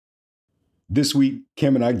This week,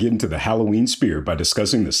 Cam and I get into the Halloween spirit by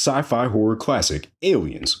discussing the sci-fi horror classic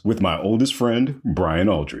Aliens with my oldest friend, Brian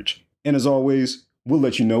Aldridge. And as always, we'll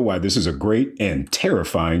let you know why this is a great and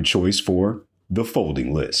terrifying choice for The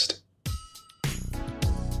Folding List.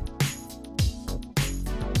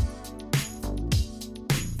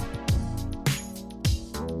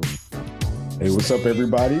 Hey, what's up,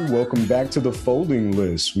 everybody? Welcome back to The Folding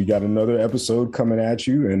List. We got another episode coming at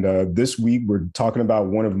you, and this week we're talking about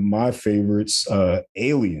one of my favorites,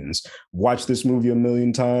 Aliens. Watched this movie a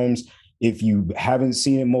million times. If you haven't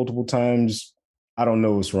seen it multiple times, I don't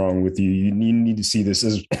know what's wrong with you. You need to see this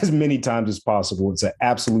as many times as possible. It's an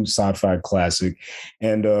absolute sci-fi classic.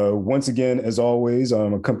 And once again, as always,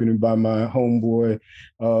 I'm accompanied by my homeboy,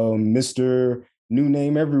 Mr. New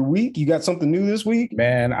name every week. You got something new this week?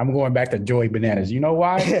 Man, I'm going back to Joey Bananas. You know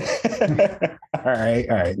why? All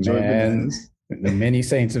right. Joey Bananas. The Many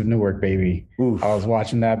Saints of Newark, baby. Oof. I was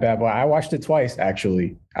watching that bad boy. I watched it twice,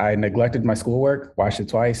 actually. I neglected my schoolwork, watched it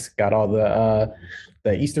twice, got all the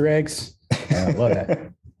Easter eggs. I love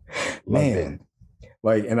that. Man.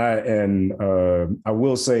 Like, I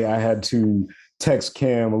will say I had to text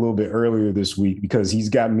Cam a little bit earlier this week because he's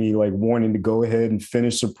got me like wanting to go ahead and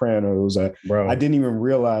finish Sopranos. I didn't even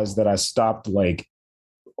realize that I stopped like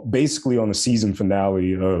basically on the season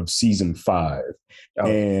finale of season 5. Oh.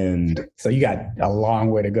 And so you got a long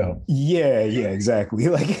way to go. Yeah, exactly.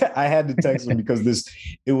 Like I had to text him because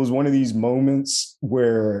it was one of these moments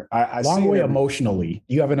where I long way emotionally.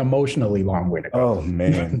 You have an emotionally long way to go. Oh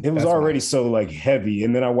man. It was already so like heavy.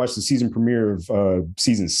 And then I watched the season premiere of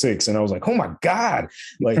season 6 and I was like, oh my God.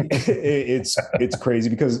 Like it's crazy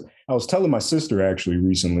because I was telling my sister actually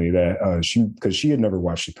recently that because she had never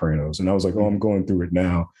watched Sopranos and I was like, oh, I'm going through it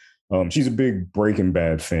now. She's a big Breaking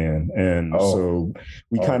Bad fan. And so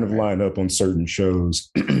we kind of line up on certain shows.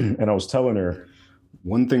 And I was telling her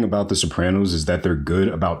one thing about The Sopranos is that they're good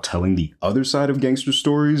about telling the other side of gangster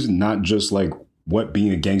stories, not just like what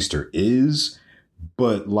being a gangster is,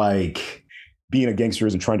 but like being a gangster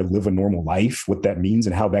isn't trying to live a normal life, what that means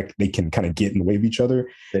and how that they can kind of get in the way of each other.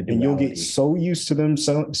 And you'll get so used to them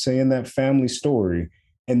saying that family story.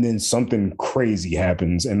 And then something crazy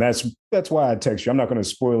happens. And that's why I text you. I'm not going to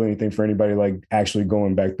spoil anything for anybody like actually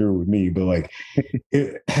going back through with me. But like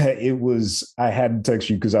it was, I had to text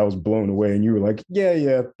you because I was blown away. And you were like,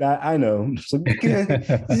 yeah, I know. It's like,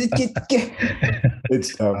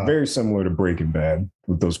 it's very similar to Breaking Bad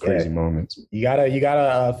with those crazy moments. You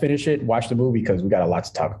gotta finish it, watch the movie because we got a lot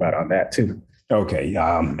to talk about on that too. Okay.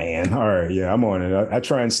 Oh, man. All right. Yeah, I'm on it. I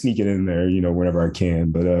try and sneak it in there, whenever I can.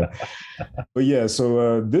 But yeah,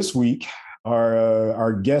 so this week,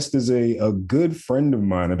 our guest is a good friend of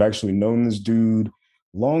mine. I've actually known this dude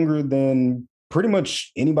longer than pretty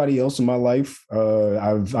much anybody else in my life.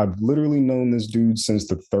 I've literally known this dude since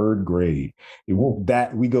the 3rd grade.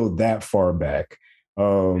 We go that far back.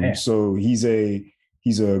 So he's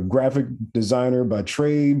a graphic designer by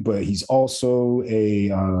trade, but he's also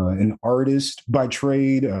an artist by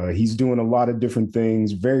trade. He's doing a lot of different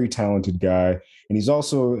things, very talented guy. And he's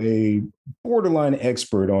also a borderline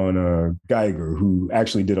expert on Geiger, who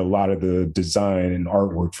actually did a lot of the design and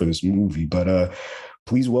artwork for this movie. But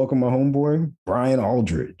please welcome my homeboy, Brian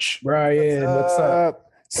Aldridge. Brian, what's up?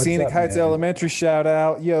 Scenic Heights man? Elementary shout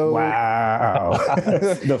out. Yo. Wow.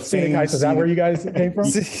 The Scenic Heights, is that where you guys came from?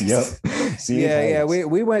 Yep. Yeah.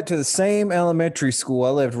 We went to the same elementary school.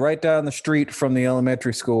 I lived right down the street from the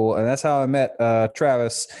elementary school. And that's how I met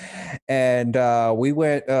Travis. And we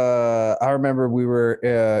went, I remember we were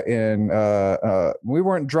we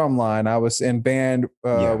weren't drumline. I was in band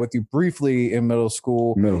with you briefly in middle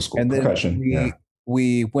school. And then percussion.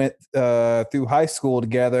 We went through high school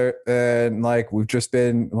together and like we've just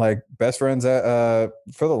been like best friends for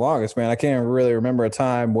the longest, man. I can't really remember a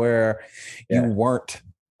time where you weren't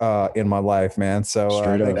in my life, man. So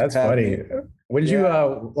that's funny. When did you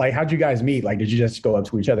how'd you guys meet? Like, did you just go up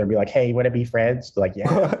to each other and be like, hey, you want to be friends? Like,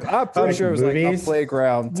 yeah. I'm pretty sure it was like a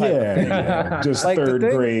playground type of thing. Yeah. Just like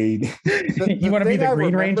 3rd grade. You want to be the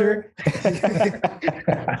Green Ranger?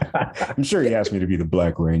 I'm sure he asked me to be the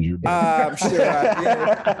Black Ranger. I'm sure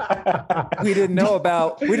I did. We didn't know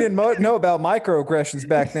about microaggressions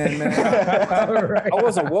back then, man. Right. I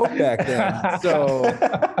wasn't woke back then. So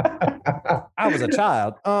I was a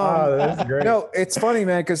child. That's great. No, it's funny,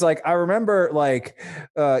 man, because like I remember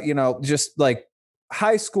just like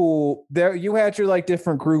high school, there you had your like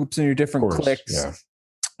different groups and your different cliques. Yeah.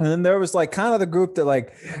 And then there was like kind of the group that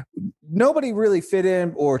like nobody really fit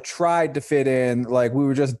in or tried to fit in. Like we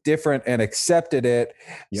were just different and accepted it.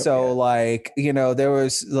 Yep, so like, you know, there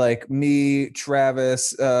was like me, Travis,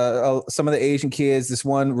 some of the Asian kids, this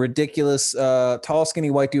one ridiculous, tall,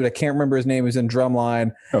 skinny white dude. I can't remember his name. He was in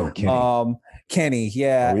Drumline. Oh, Kenny. Kenny.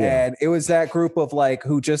 Yeah. And it was that group of like,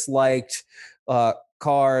 who just liked,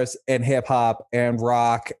 cars and hip hop and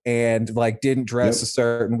rock and like didn't dress a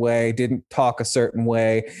certain way, didn't talk a certain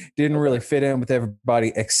way, didn't really fit in with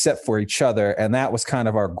everybody except for each other. And that was kind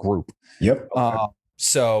of our group. Yep.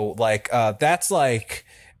 So like,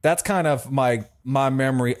 that's kind of my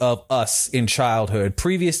memory of us in childhood.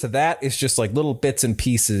 Previous to that, it's just like little bits and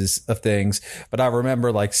pieces of things. But I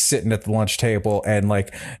remember like sitting at the lunch table and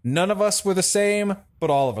like none of us were the same, but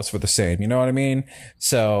all of us were the same. You know what I mean?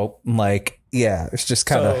 So like, yeah, it's just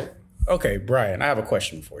kind of. Okay, Brian, I have a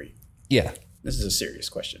question for you. Yeah. This is a serious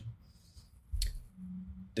question.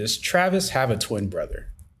 Does Travis have a twin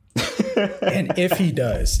brother? And if he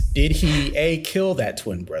does, did he kill that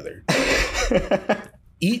twin brother?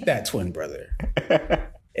 Eat that twin brother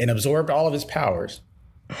and absorbed all of his powers,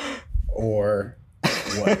 or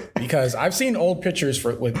what? Because I've seen old pictures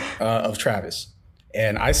of Travis,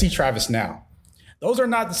 and I see Travis now. Those are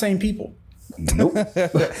not the same people. Nope.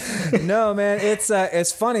 No, man,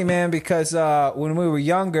 it's funny, man, because when we were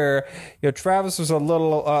younger, Travis was a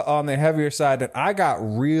little on the heavier side, and I got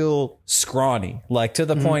real scrawny, like to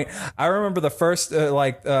the point. I remember the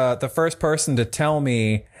first person to tell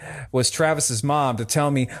me was Travis's mom to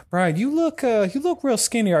tell me, Brian, you look real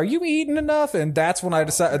skinny. Are you eating enough? And that's when I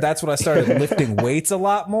started lifting weights a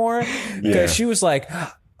lot more, because she was like,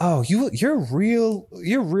 oh, you're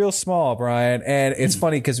real small, Brian. And it's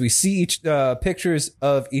funny because we see each pictures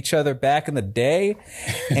of each other back in the day,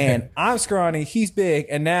 and I'm scrawny, he's big,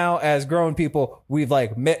 and now as grown people, we've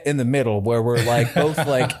like met in the middle where we're like both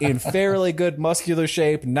like in fairly good muscular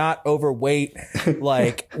shape, not overweight.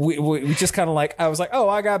 Like we just kind of like, I was like, oh,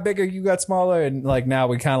 I got bigger, you got smaller, and like now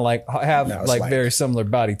we kind of like have like very similar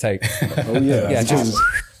body type. Oh yeah,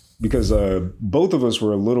 because both of us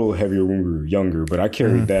were a little heavier when we were younger, but I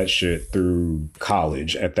carried that shit through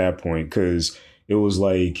college at that point, because it was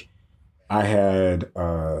like I had,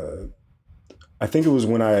 I think it was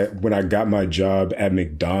when I got my job at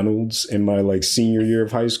McDonald's in my like senior year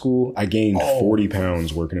of high school, I gained 40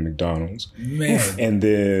 pounds working at McDonald's. Man. And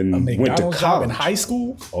then went to college. Job in high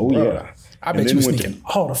school? Oh, bro. Yeah. I bet you were sneaking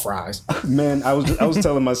all the fries. Man, I was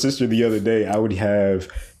telling my sister the other day, I would have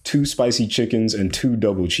 2 spicy chickens and 2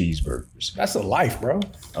 double cheeseburgers. That's a life, bro.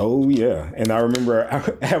 Oh yeah. And I remember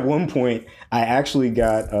at one point I actually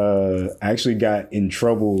got in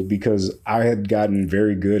trouble because I had gotten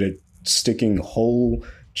very good at sticking whole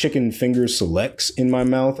chicken finger selects in my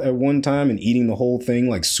mouth at one time and eating the whole thing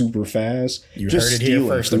like super fast. You heard it here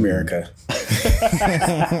first, America.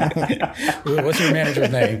 What's your manager's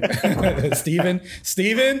name?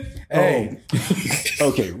 Steven? Hey. Oh.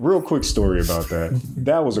 Okay, real quick story about that.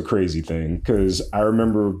 That was a crazy thing because I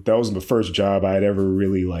remember that wasn't the first job I had ever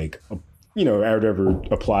really like, I had ever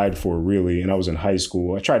applied for really. And I was in high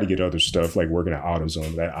school. I tried to get other stuff like working at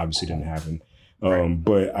AutoZone. That obviously didn't happen.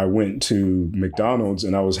 But I went to McDonald's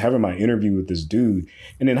and I was having my interview with this dude.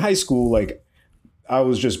 And in high school, like I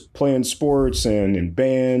was just playing sports and in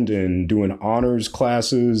band and doing honors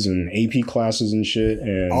classes and AP classes and shit.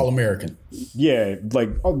 And all American. Yeah. Like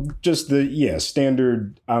just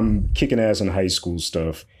standard, I'm kicking ass in high school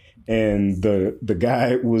stuff. And the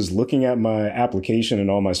guy was looking at my application and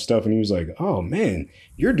all my stuff. And he was like, oh, man,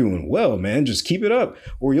 you're doing well, man. Just keep it up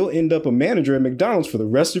or you'll end up a manager at McDonald's for the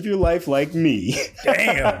rest of your life like me.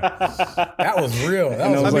 Damn. That was real.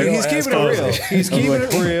 He's keeping it real. He's keeping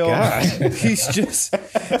it real. He's just...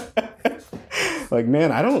 Like,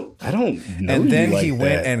 man, I don't know. And then he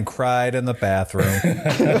went and cried in the bathroom.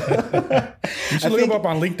 You should look him up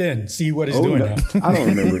on LinkedIn, see what he's doing now. I don't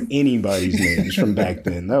remember anybody's names from back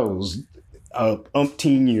then. That was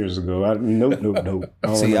umpteen years ago. Nope.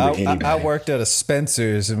 See, I worked at a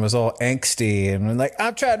Spencer's and was all angsty and like,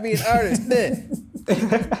 I'm trying to be an artist.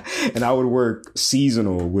 And I would work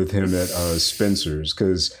seasonal with him at Spencer's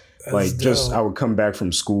because I would come back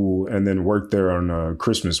from school and then work there on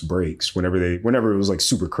Christmas breaks whenever it was like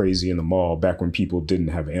super crazy in the mall back when people didn't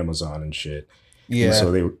have Amazon and shit. Yeah. And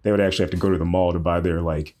so they would actually have to go to the mall to buy their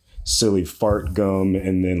like silly fart gum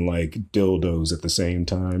and then like dildos at the same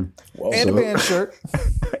time. And a band shirt.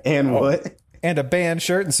 And what? And a band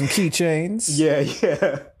shirt and some keychains.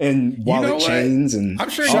 Yeah. And wallet chains. And I'm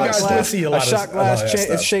sure you guys still see a lot of shot glass stuff.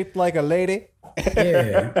 It's shaped like a lady.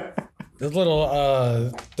 Yeah. The little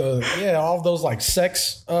all of those like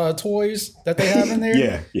sex toys that they have in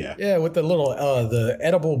there. Yeah, with the little the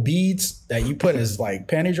edible beads that you put as like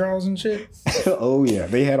panty drawers and shit. Oh yeah,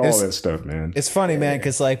 they had all that stuff, man. It's funny, man,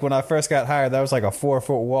 because like when I first got hired, that was like a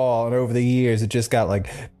 4-foot wall, and over the years, it just got like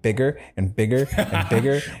bigger and bigger and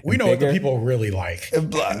bigger. We know what the people really like.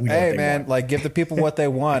 Hey, man, like give the people what they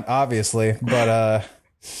want, obviously, but I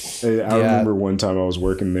remember one time I was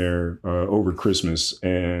working there over Christmas,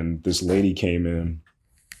 and this lady came in,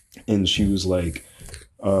 and she was like,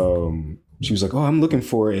 "Oh, I'm looking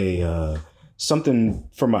for a something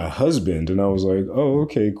for my husband." And I was like, "Oh,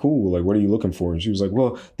 okay, cool. Like, what are you looking for?" And she was like,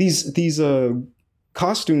 "Well, these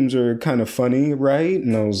costumes are kind of funny, right?"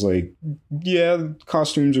 And I was like, "Yeah,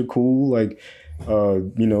 costumes are cool. Like,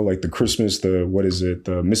 like the Christmas, the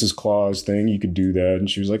Mrs. Claus thing, you could do that." And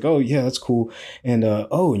she was like, "Oh yeah, that's cool. And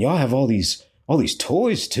and y'all have all these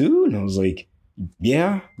toys too?" And I was like,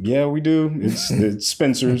 yeah, we do. It's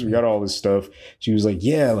Spencer's. We got all this stuff. She was like,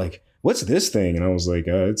 "Yeah, like what's this thing?" And I was like,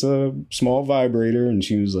 "It's a small vibrator." And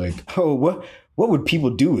she was like, "Oh, what would people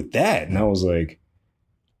do with that?" And I was like,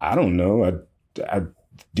 "I don't know. I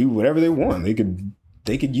do whatever they want. They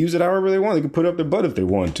could use it however they want. They could put up their butt if they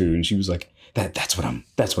want to." And she was like, That's what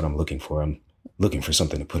I'm looking for. I'm looking for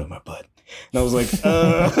something to put up my butt." And I was like,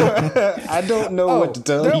 I don't know what to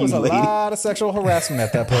tell you, there was a lady. lot of sexual harassment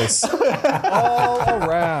at that place. All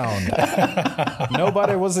around.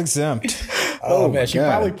 Nobody was exempt. Oh man, she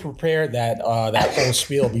probably prepared that whole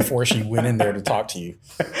spiel before she went in there to talk to you.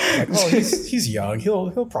 Like, oh, he's young.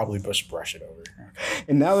 He'll probably brush it over.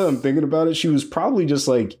 And now that I'm thinking about it, she was probably just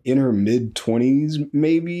like in her mid 20s,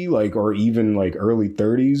 maybe, like, or even like early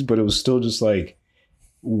 30s. But it was still just like,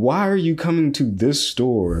 why are you coming to this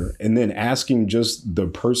store and then asking just the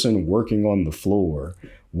person working on the floor,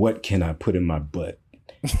 what can I put in my butt?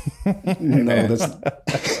 No, that's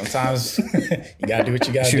sometimes you gotta do what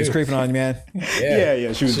you gotta do. She was creeping on you, man.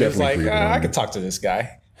 Yeah. She was definitely like, I could talk to this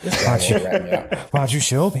guy. This guy will rat me out. Why'd you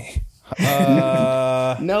show me?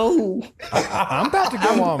 No, I'm about to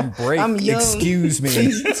go on break. I'm young. Excuse me.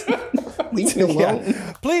 Leave me alone.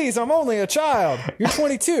 Yeah. Please, I'm only a child. You're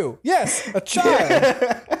 22. Yes, a child.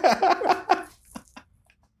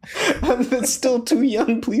 I'm still too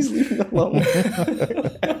young. Please leave me alone.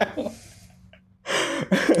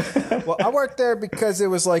 Well, I worked there because it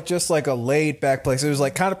was like just like a laid back place. It was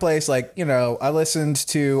like kind of place like, I listened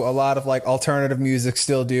to a lot of like alternative music,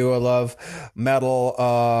 still do. I love metal.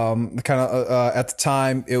 Kind of at the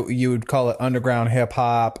time you would call it underground hip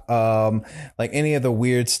hop, like any of the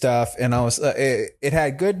weird stuff. And I was it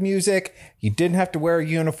had good music. You didn't have to wear a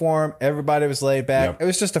uniform. Everybody was laid back. Yep. It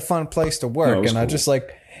was just a fun place to work. And cool. I just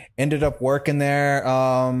like ended up working there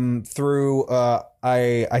through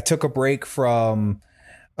I took a break from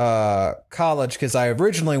college because I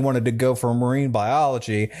originally wanted to go for marine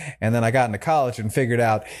biology, and then I got into college and figured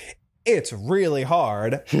out it's really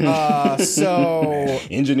hard. So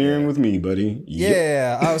engineering with me, buddy. Yep.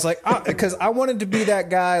 Yeah, I was like, because I wanted to be that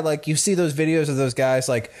guy. Like you see those videos of those guys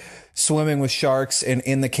like swimming with sharks and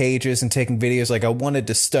in the cages and taking videos. Like I wanted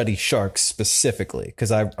to study sharks specifically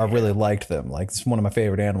because I really liked them. Like it's one of my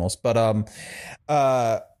favorite animals. But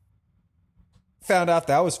found out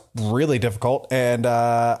that was really difficult, and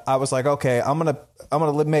I was like, okay, I'm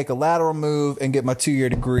gonna make a lateral move and get my 2-year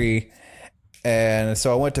degree. And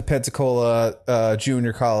so I went to Pensacola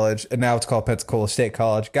Junior College, and now it's called Pensacola State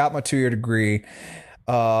College. Got my 2-year degree,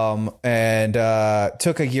 and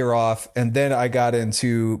took a year off, and then I got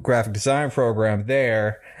into graphic design program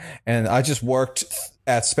there, and I just worked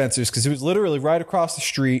at Spencer's because it was literally right across the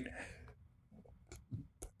street,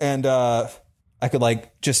 and I could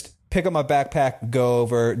like just pick up my backpack, go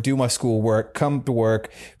over, do my schoolwork, come to work.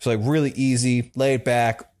 It was like really easy, laid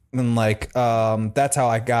back. And like, that's how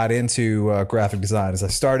I got into graphic design. As I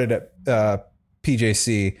started at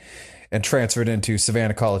PJC and transferred into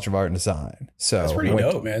Savannah College of Art and Design. So that's pretty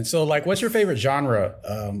dope, man. So like, what's your favorite genre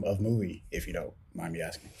of movie, if you don't mind me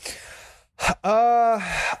asking?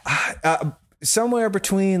 Somewhere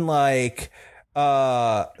between like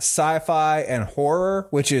sci-fi and horror,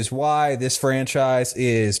 which is why this franchise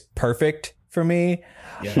is perfect for me.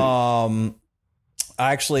 Yeah.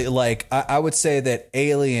 Actually, like I would say that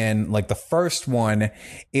Alien, like the first one,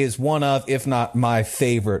 is one of, if not my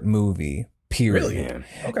favorite movie, period. Really?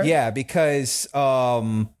 Okay. Yeah, because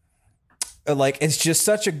like it's just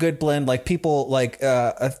such a good blend. Like people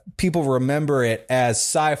remember it as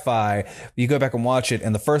sci-fi. You go back and watch it,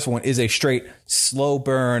 and the first one is a straight slow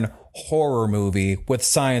burn horror movie with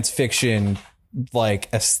science fiction like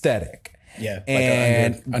aesthetic. Yeah,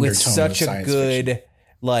 and like with such a good fiction.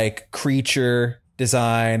 Like creature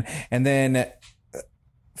design. And then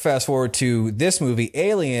fast forward to this movie,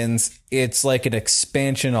 Aliens, it's like an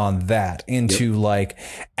expansion on that into like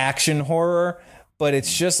action horror, but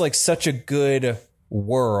it's just like such a good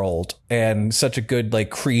world and such a good like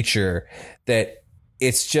creature that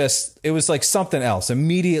it was like something else.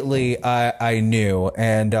 Immediately I knew.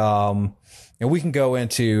 And we can go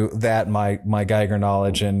into that, my Geiger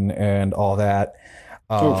knowledge and all that.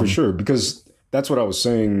 For sure. Because that's what I was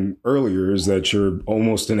saying earlier, is that you're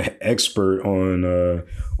almost an expert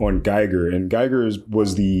on Geiger, and Geiger is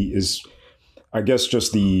I guess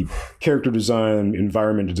just the character design,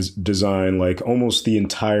 environment design, like almost the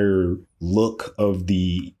entire look of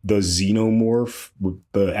the xenomorph,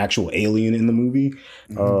 the actual alien in the movie.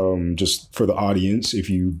 Just for the audience, if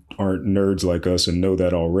you aren't nerds like us and know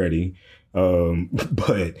that already.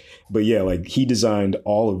 But yeah, like he designed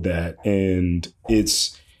all of that, and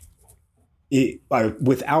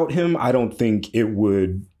without him, I don't think it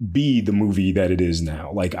would be the movie that it is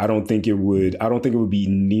now. Like, I don't think it would be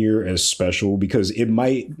near as special, because if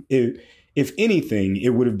anything, it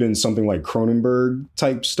would have been something like Cronenberg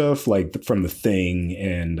type stuff, like from The Thing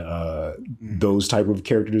and those type of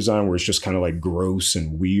character design, where it's just kind of like gross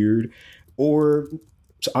and weird, or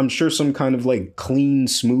I'm sure some kind of like clean,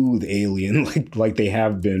 smooth alien, like they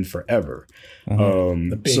have been forever.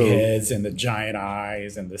 The big heads and the giant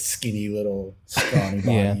eyes and the skinny little scrawny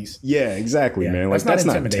bodies. Yeah, exactly, man. Like that's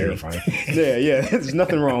not terrifying. yeah. There's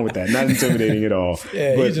nothing wrong with that. Not intimidating at all.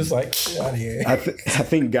 Yeah, but he's just like, get out of here. I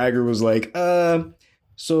think Geiger was like,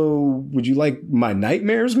 so would you like my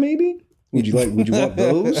nightmares? Maybe would you want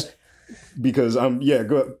those? Because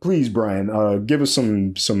please, Brian, give us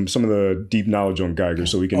some of the deep knowledge on Geiger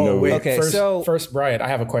so we can know. Wait, okay, first, Brian, I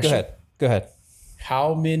have a question. Go ahead.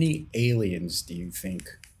 How many aliens do you think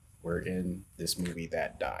were in this movie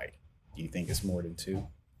that died? Do you think it's more than 2?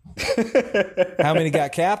 How many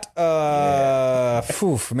got capped? Man,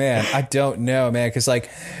 I don't know, man. Because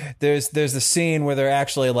like, there's the scene where they're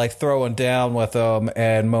actually like throwing down with them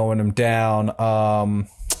and mowing them down.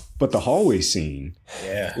 But the hallway scene,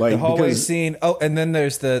 like the hallway scene. Oh, and then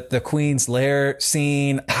there's the Queen's Lair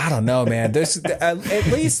scene. I don't know, man. There's at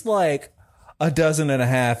least like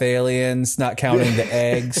 12.5 aliens, not counting the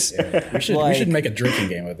eggs. We should make a drinking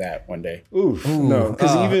game of that one day. Ooh, no,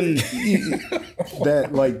 because even that,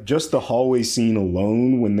 like, just the hallway scene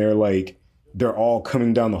alone, when they're all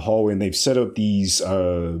coming down the hallway and they've set up these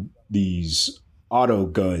auto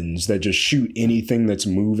guns that just shoot anything that's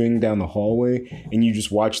moving down the hallway, and you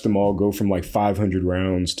just watch them all go from like 500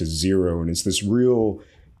 rounds to 0, and it's this real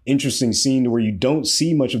interesting scene where you don't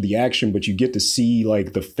see much of the action, but you get to see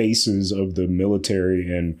like the faces of the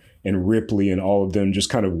military and Ripley and all of them just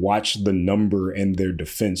kind of watch the number and their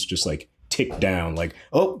defense just like tick down, like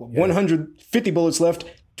 150 bullets left,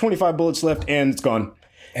 25 bullets left, and it's gone.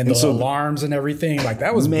 And the alarms and everything, like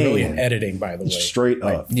that was brilliant editing, by the way. Straight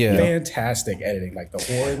up, fantastic editing, like the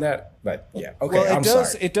horror in that. But yeah, okay. Well,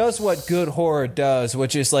 it does what good horror does,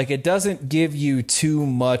 which is like it doesn't give you too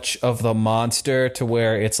much of the monster to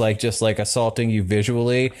where it's like just like assaulting you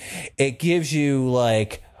visually. It gives you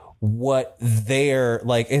like what they're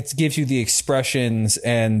like. It gives you the expressions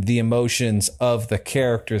and the emotions of the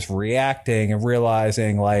characters reacting and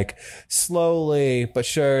realizing like slowly but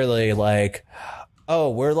surely like, oh,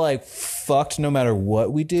 we're like fucked no matter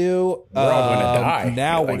what we do. We're all gonna die.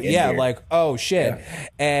 Now, like, oh shit. Yeah.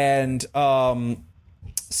 And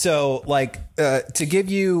so like to give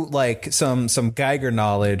you like some Geiger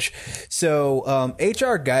knowledge. So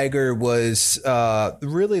H.R. Geiger was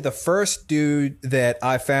really the first dude that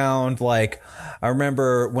I found. Like, I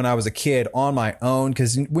remember when I was a kid on my own,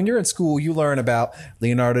 because when you're in school, you learn about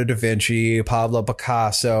Leonardo da Vinci, Pablo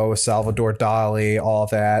Picasso, Salvador Dali, all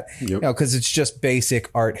that, you know, because it's just basic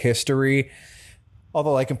art history.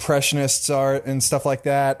 Although like Impressionists art and stuff like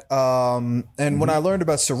that. And when I learned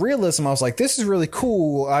about surrealism, I was like, this is really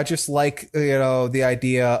cool. I just like, you know, the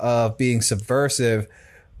idea of being subversive.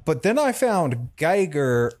 But then I found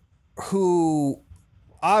Geiger, who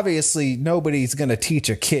obviously nobody's going to teach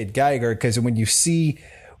a kid Geiger, because when you see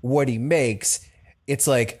what he makes, it's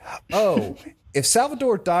like, oh, if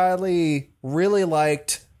Salvador Dali really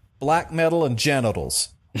liked black metal and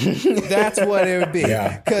genitals, that's what it would be.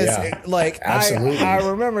 Because like I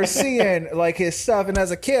remember seeing like his stuff, and as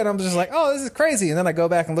a kid I'm just like, oh, this is crazy, and then I go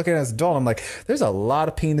back and look at it as an adult, I'm like, there's a lot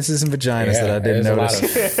of penises and vaginas that I didn't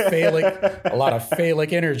notice. A lot of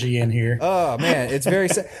phallic energy in here. Oh man, it's very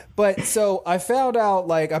sad. But so I found out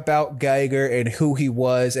like about Geiger and who he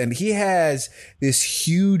was, and he has this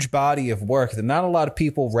huge body of work that not a lot of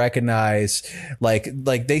people recognize. Like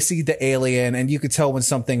they see the alien and you could tell when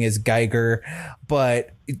something is Geiger,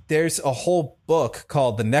 but there's a whole book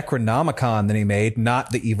called the Necronomicon that he made,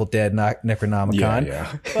 not the Evil Dead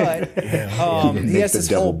Necronomicon. But he has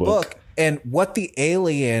this whole book. And what the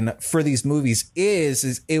alien for these movies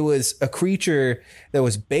is it was a creature that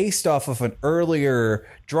was based off of an earlier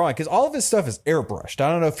drawing, because all of his stuff is airbrushed.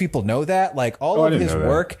 I don't know if people know that. Like all of his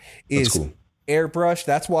work is airbrushed.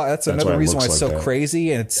 That's another reason why it's so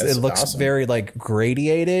crazy, and it looks awesome. Very like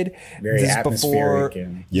gradiated. Very atmospheric.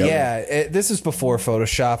 This is before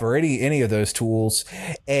Photoshop or any of those tools.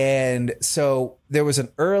 And so there was an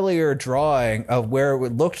earlier drawing of where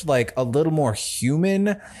it looked like a little more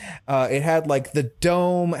human. It had like the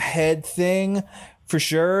dome head thing for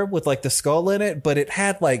sure, with like the skull in it, but it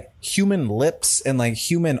had like human lips and like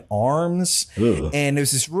human arms. Ugh. And it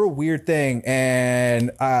was this real weird thing.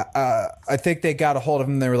 And I think they got a hold of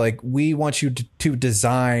him. They were like, we want you to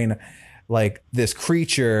design like this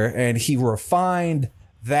creature. And he refined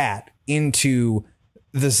that into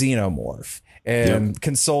the xenomorph and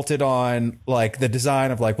consulted on like the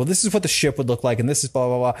design of like, well, this is what the ship would look like. And this is blah,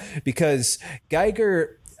 blah, blah. Because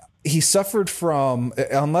Geiger, he suffered from,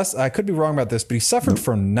 unless I could be wrong about this, but he suffered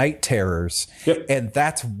from night terrors. And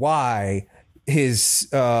that's why his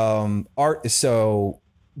art is so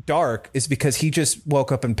dark, is because he just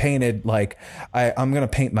woke up and painted like, I'm going to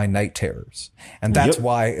paint my night terrors. And that's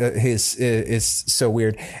why his is so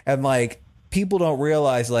weird. And like, people don't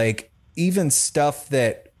realize like even stuff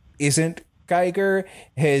that isn't Geiger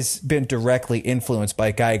has been directly influenced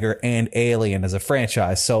by Geiger and Alien as a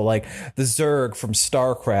franchise. So like the Zerg from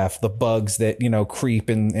StarCraft, the bugs that, creep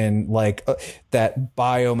and like that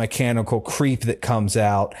biomechanical creep that comes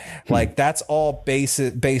out, like that's all based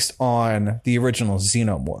on the original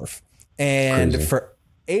Xenomorph. And crazy. For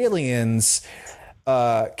Aliens,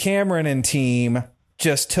 Cameron and team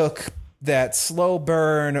just took that slow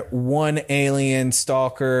burn one alien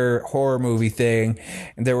stalker horror movie thing,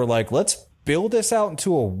 and they were like, let's build this out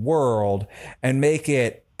into a world and make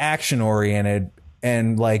it action oriented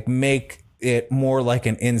and like make it more like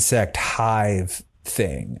an insect hive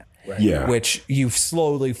thing. Right. Yeah. Which you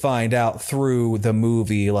slowly find out through the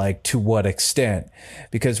movie, like to what extent,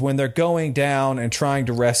 because when they're going down and trying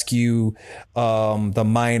to rescue the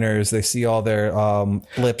miners, they see all their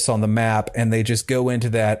blips on the map and they just go into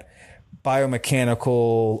that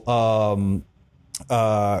biomechanical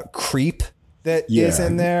creep that is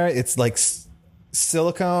in there. It's like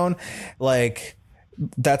silicone, like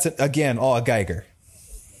that's again all a Geiger.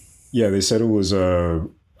 Yeah, they said it was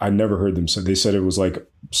I never heard them say. They said it was like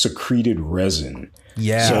secreted resin.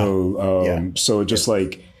 Yeah. So so it just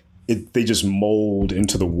like they just mold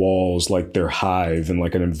into the walls like their hive and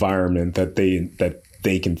like an environment that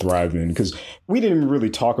they can thrive in. Because we didn't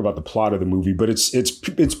really talk about the plot of the movie, but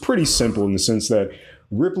it's pretty simple in the sense that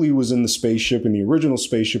Ripley was in the spaceship, in the original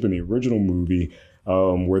spaceship in the original movie,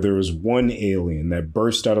 where there was one alien that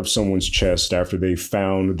burst out of someone's chest after they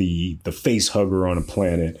found the face hugger on a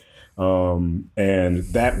planet. And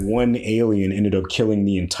that one alien ended up killing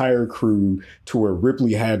the entire crew to where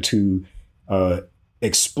Ripley had to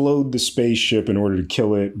explode the spaceship in order to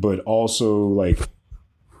kill it, but also like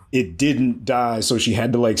it didn't die, so she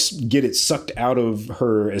had to like get it sucked out of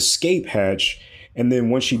her escape hatch. And then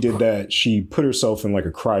once she did that, she put herself in like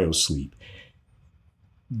a cryo sleep.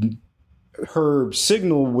 Her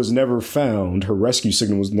signal was never found. Her rescue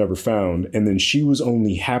signal was never found. And then she was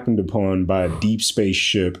only happened upon by a deep space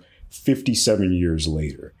ship 57 years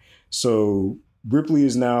later. So Ripley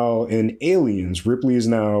is now in Aliens. Ripley is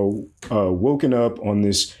now woken up on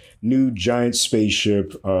this new giant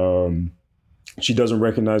spaceship. She doesn't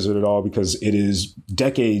recognize it at all because it is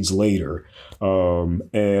decades later.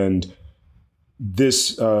 And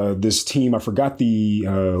this team, I forgot the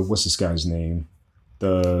what's this guy's name?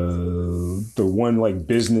 The one like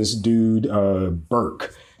business dude,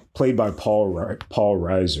 Burke, played by Paul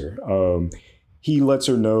Reiser. He lets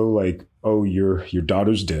her know like, oh, your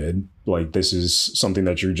daughter's dead. Like this is something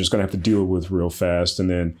that you're just gonna have to deal with real fast, and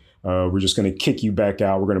then we're just gonna kick you back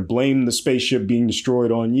out. We're gonna blame the spaceship being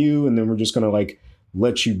destroyed on you, and then we're just gonna like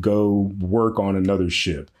let you go work on another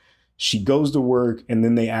ship. She goes to work, and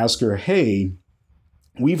then they ask her, hey,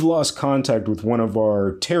 we've lost contact with one of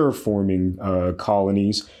our terraforming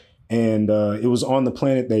colonies, and it was on the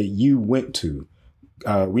planet that you went to.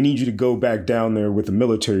 We need you to go back down there with the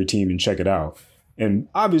military team and check it out. And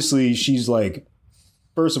obviously she's like,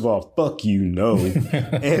 first of all, fuck you, no.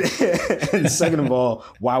 and second of all,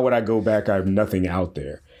 why would I go back? I have nothing out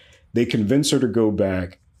there. They convince her to go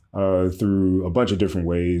back through a bunch of different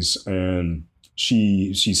ways. And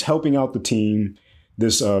she's helping out the team.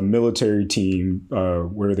 this military team.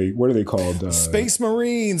 What are they called? Space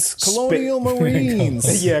Marines, Colonial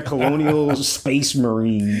Marines. Yeah, Colonial Space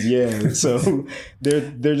Marines. Yeah, so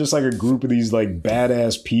they're just like a group of these like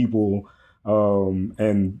badass people,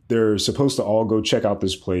 and they're supposed to all go check out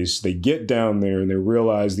this place. They get down there and they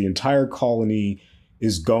realize the entire colony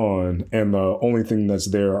is gone, and the only thing that's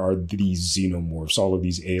there are these xenomorphs, all of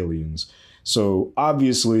these aliens. So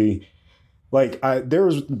obviously, like there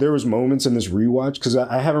was moments in this rewatch, because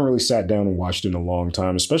I haven't really sat down and watched it in a long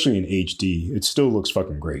time, especially in HD. It still looks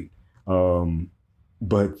fucking great.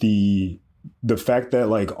 But the fact that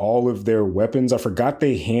like all of their weapons, I forgot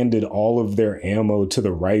they handed all of their ammo to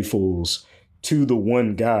the rifles to the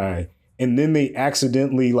one guy. And then they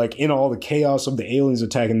accidentally, like in all the chaos of the aliens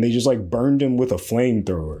attacking, they just like burned him with a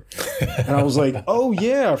flamethrower. And I was like, oh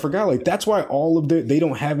yeah, I forgot. Like that's why they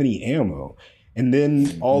don't have any ammo. And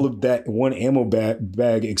then all of that one ammo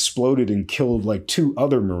bag exploded and killed like 2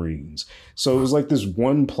 other Marines. So it was like this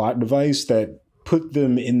one plot device that put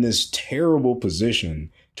them in this terrible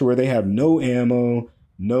position to where they have no ammo,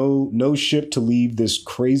 no ship to leave this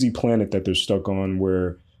crazy planet that they're stuck on,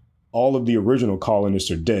 where all of the original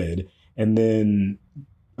colonists are dead. And then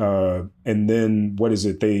what is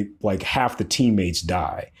it? They like half the teammates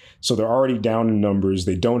die. So they're already down in numbers.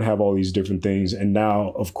 They don't have all these different things. And now,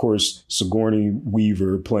 of course, Sigourney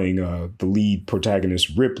Weaver playing the lead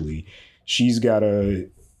protagonist, Ripley, she's got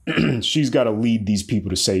to lead these people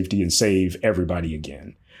to safety and save everybody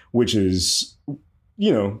again, which is,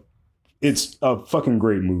 you know, it's a fucking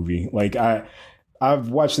great movie. Like I've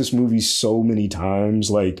watched this movie so many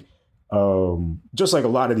times, like, just like a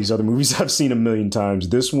lot of these other movies I've seen a million times.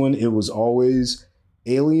 This one, it was always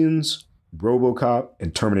Aliens, RoboCop,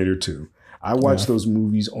 and Terminator 2. I watched those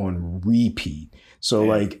movies on repeat. So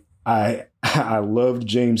like I loved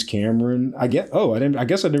James Cameron. I guess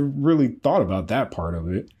I never really thought about that part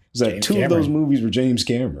of it. Is that James 2 Cameron. Of those movies were James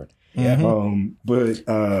Cameron. Yeah.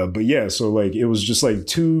 But yeah, so like it was just like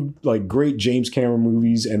 2 like great James Cameron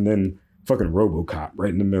movies, and then fucking RoboCop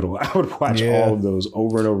right in the middle. I would watch all of those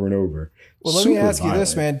over and over and over. Well, let me ask you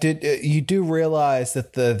this, man. Did you do realize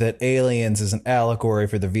that Aliens is an allegory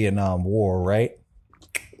for the Vietnam War, right?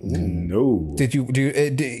 No. Did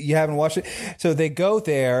you haven't watched it? So they go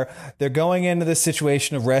there. They're going into this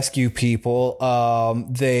situation of rescue people.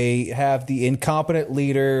 They have the incompetent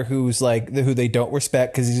leader who they don't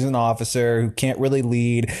respect because he's an officer who can't really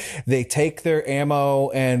lead. They take their ammo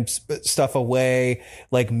and stuff away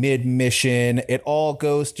like mid mission. It all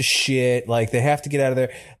goes to shit. Like they have to get out of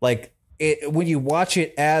there. Like when you watch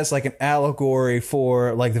it as like an allegory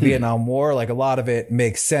for like the Vietnam War, like a lot of it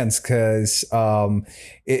makes sense because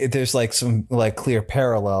there's like some like clear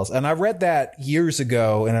parallels. And I read that years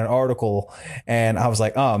ago in an article, and I was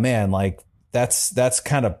like, oh man, like that's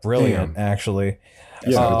kind of brilliant, actually.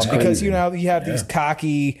 Yeah, because you know you have these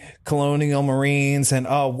cocky colonial Marines, and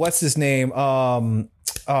what's his name?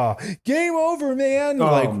 Game over, man.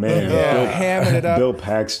 Oh man, hamming it up. Bill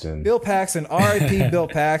Paxton, R.I.P. Bill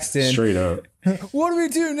Paxton. Straight up. What do we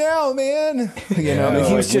do now, man? You know,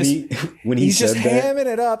 he was he's just hamming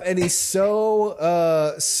it up, and he's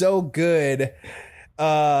so good.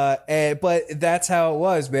 But that's how it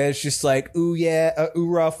was, man. It's just like, ooh yeah,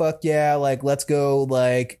 oorah, fuck yeah, like let's go,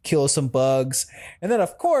 like kill some bugs, and then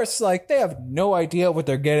of course, like they have no idea what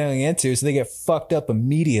they're getting into, so they get fucked up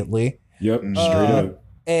immediately. Yep, straight up.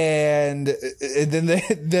 And then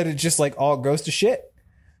it just like all goes to shit.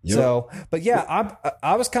 Yep. So, but yeah,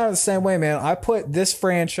 I was kind of the same way, man. I put this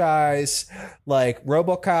franchise, like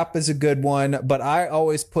RoboCop is a good one, but I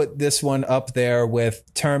always put this one up there with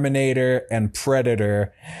Terminator and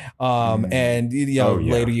Predator. And you know,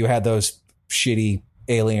 later you had those shitty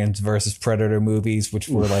Aliens versus Predator movies, which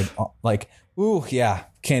were like, ooh, yeah.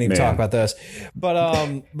 Can't even talk about those, but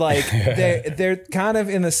like they're kind of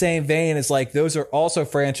in the same vein as like those are also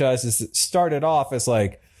franchises that started off as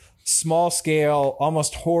like small scale,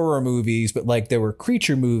 almost horror movies, but like they were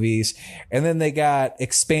creature movies, and then they got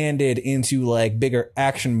expanded into like bigger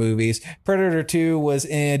action movies. Predator 2 was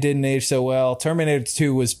didn't age so well. Terminator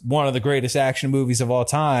 2 was one of the greatest action movies of all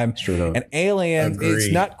time. And Alien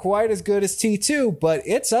is not quite as good as T2, but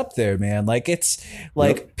it's up there, man. Like it's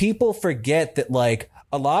like people forget that like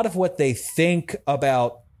a lot of what they think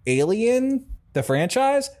about Alien, the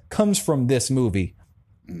franchise, comes from this movie.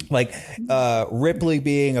 Like Ripley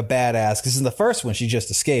being a badass, because in the first one she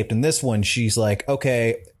just escaped, and this one she's like,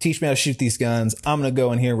 okay, teach me how to shoot these guns, I'm gonna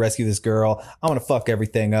go in here and rescue this girl, I'm gonna fuck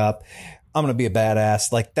everything up, I'm gonna be a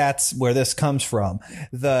badass. Like that's where this comes from.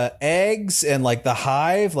 The eggs and like the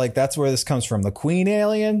hive, like that's where this comes from. The queen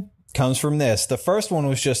alien comes from this. The first one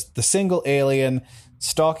was just the single alien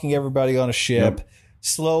stalking everybody on a ship.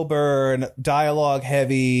 slow burn, dialogue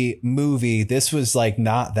heavy movie. This was like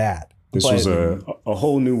not that. This was a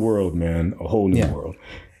whole new world, man. A whole new world.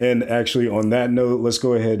 And actually, on that note, let's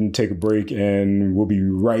go ahead and take a break, and we'll be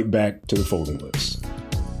right back to the folding list.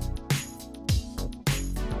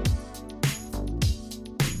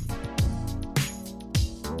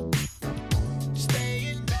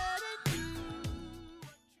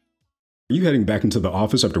 Are you heading back into the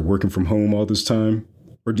office after working from home all this time?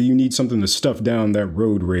 Or do you need something to stuff down that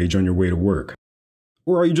road rage on your way to work?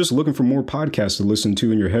 Or are you just looking for more podcasts to listen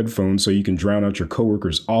to in your headphones so you can drown out your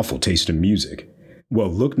coworkers' awful taste in music? Well,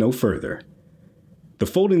 look no further. The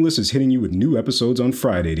Folding List is hitting you with new episodes on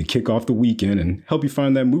Friday to kick off the weekend and help you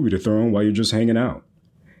find that movie to throw on while you're just hanging out.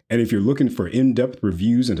 And if you're looking for in-depth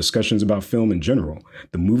reviews and discussions about film in general,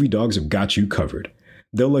 the Movie Dogs have got you covered.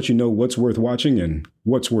 They'll let you know what's worth watching and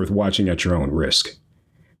what's worth watching at your own risk.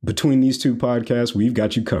 Between these two podcasts, we've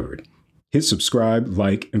got you covered. Hit subscribe,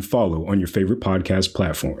 like, and follow on your favorite podcast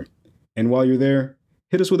platform. And while you're there,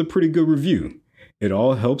 hit us with a pretty good review. It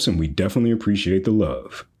all helps, and we definitely appreciate the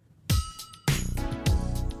love.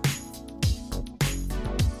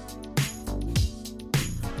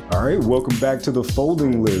 All right, welcome back to the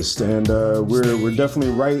Folding List, and we're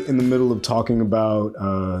definitely right in the middle of talking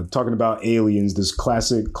about Aliens, this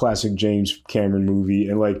classic James Cameron movie,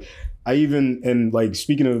 and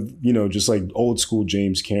speaking of just like old school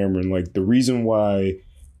James Cameron, like the reason why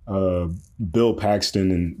Bill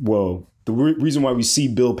Paxton the reason why we see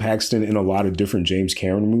Bill Paxton in a lot of different James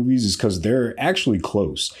Cameron movies is because they're actually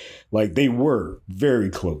close. Like they were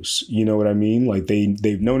very close. You know what I mean? Like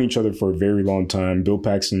they've known each other for a very long time. Bill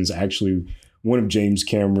Paxton's actually one of James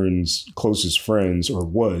Cameron's closest friends, or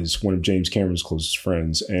was one of James Cameron's closest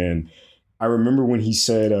friends. And I remember when he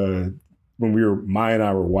said, when Maya and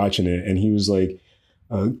I were watching it, and he was like,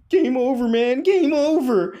 game over, man, game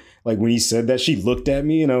over. Like when he said that, she looked at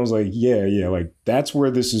me and I was like, yeah, like that's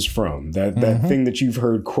where this is from. That thing that you've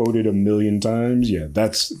heard quoted a million times. Yeah,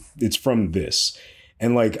 it's from this.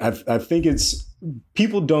 And like, I think I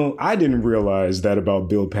didn't realize that about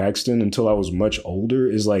Bill Paxton until I was much older,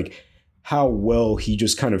 is like how well he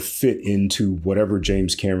just kind of fit into whatever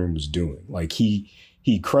James Cameron was doing. Like he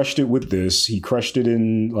crushed it with this. He crushed it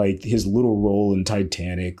in like his little role in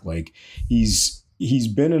Titanic. Like he's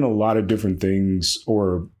been in a lot of different things,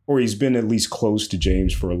 or he's been at least close to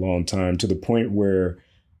James for a long time, to the point where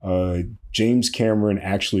James Cameron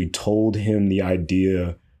actually told him the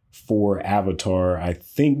idea for Avatar, I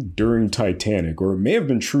think during Titanic, or it may have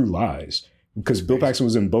been True Lies, because Bill Paxton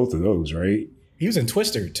was in both of those, right? He was in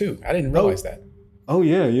Twister too. I didn't realize that. Oh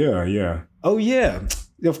yeah. Oh yeah.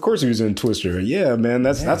 Of course he was in Twister. Yeah, man,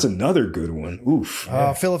 that's another good one. Oof.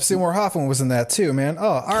 Philip Seymour Hoffman was in that too, man.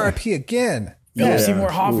 Oh, R.I.P. again. Philip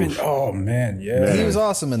Seymour Hoffman. Oof. Oh man, yeah. He was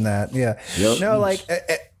awesome in that. Yeah. Yep. No, like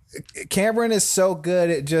Cameron is so good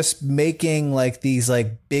at just making like these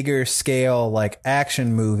like bigger scale like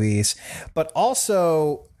action movies, but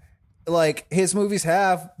also like his movies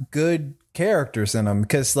have good characters in them.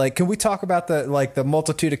 Because like, can we talk about the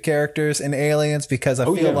multitude of characters in Aliens? Because I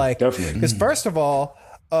feel like, definitely. Because first of all,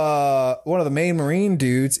 one of the main Marine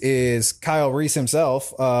dudes is Kyle Reese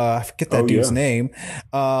himself. I forget that dude's name.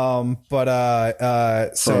 So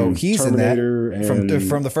he's Terminator, in that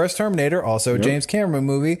from the first Terminator, also James Cameron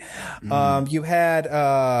movie. You had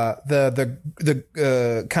the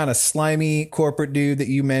kind of slimy corporate dude that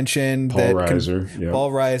you mentioned, Paul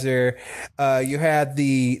Reiser. You had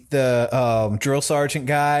the drill sergeant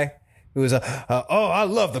guy who was I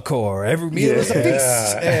love the Corps. Every meal is a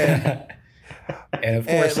feast. And of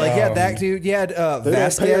course, that dude. You had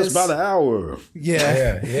Vasquez. Pay us by the hour.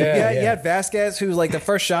 Yeah. You had Vasquez, who was like the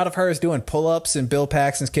first shot of her is doing pull-ups, and Bill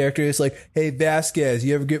Paxton's character is like, "Hey Vasquez,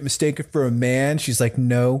 you ever get mistaken for a man?" She's like,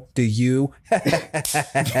 "No, do you?"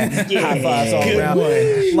 High fives all around.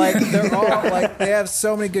 Like they're all like they have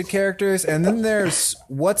so many good characters, and then there's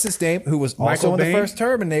what's his name, who was also in the first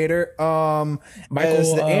Terminator,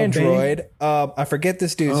 as the android. I forget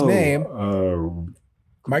this dude's name.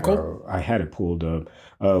 Michael? I had it pulled up.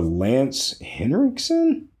 Lance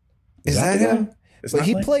Henriksen? Is that him? But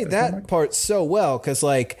he played that part so well because,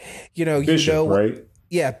 like, Bishop, right?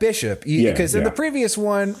 Yeah, Bishop. Because in the previous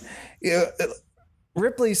one,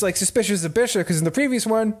 Ripley's like suspicious of Bishop because in the previous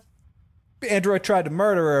one, Android tried to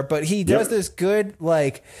murder her, but he does this good,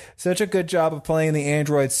 like, such a good job of playing the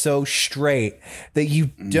android so straight that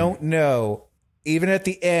you don't know. Even at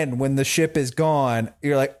the end, when the ship is gone,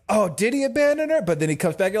 you're like, oh, did he abandon her? But then he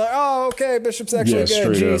comes back, you're like, oh, okay, Bishop's actually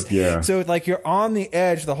good. Jeez. Up, So like you're on the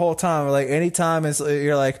edge the whole time. Like anytime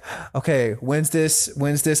you're like, okay, when's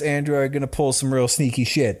this android gonna pull some real sneaky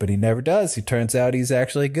shit? But he never does. He turns out he's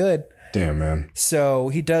actually good. Damn, man. So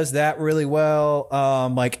he does that really well.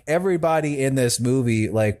 Like everybody in this movie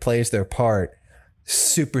like plays their part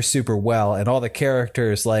super, super well. And all the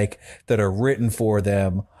characters like that are written for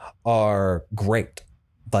them are great.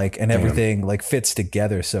 Like, and everything like fits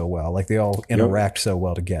together so well. Like they all interact so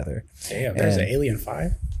well together. Damn, there's an Alien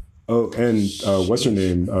 5. Oh, and what's her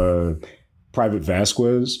name? Private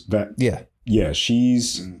Vasquez. Yeah,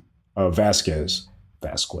 she's Vasquez.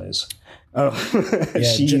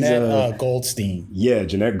 She's Jeanette Goldstein. Yeah,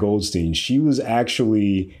 Jeanette Goldstein. She was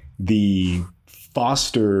actually the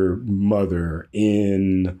foster mother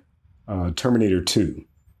in Terminator 2.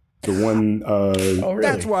 The one. Oh, really?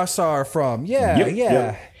 That's where I saw her from. Yeah,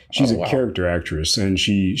 yeah. She's a character actress, and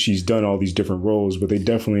she's done all these different roles, but they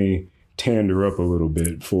definitely tanned her up a little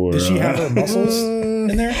bit for. Did she have her muscles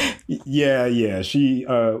in there? Yeah. She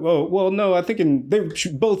well, no, I think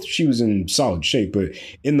she was in solid shape, but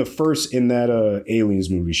in that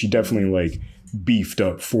Aliens movie, she definitely like beefed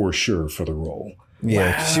up for sure for the role.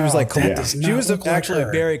 Yeah, wow, she was like she was actually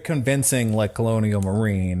very convincing, like Colonial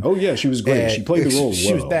Marine. Oh yeah, she was great. She played the role well.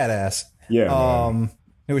 She was badass. Yeah.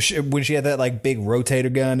 It was when she had that like big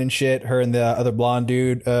rotator gun and shit. Her and the other blonde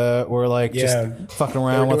dude were like just fucking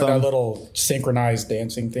around with them. That little synchronized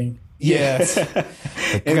dancing thing. Yes.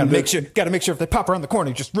 Like, gotta make sure if they pop around the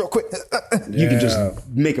corner, just real quick. You can just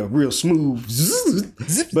make a real smooth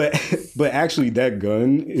zip. But actually that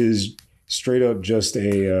gun is straight up just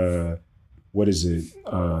a what is it?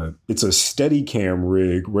 It's a Steadicam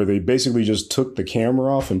rig where they basically just took the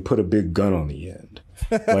camera off and put a big gun on the end.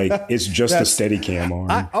 Like it's just a Steadicam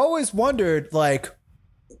arm. I always wondered, like,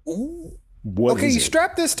 you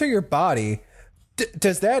strap this to your body.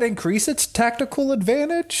 Does that increase its tactical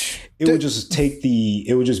advantage? It would just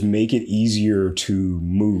make it easier to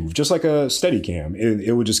move, just like a Steadicam.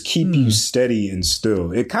 It would just keep you steady and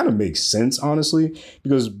still. It kind of makes sense, honestly,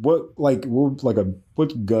 because what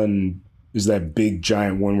gun is that big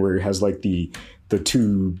giant one where it has like the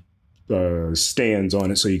two stands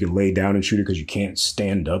on it so you can lay down and shoot it because you can't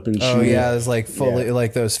stand up and shoot. Oh yeah, it's like fully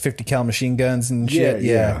like those 50 cal machine guns and shit.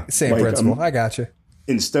 Yeah. Same like, principle. I got you.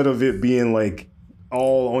 Instead of it being like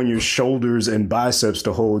all on your shoulders and biceps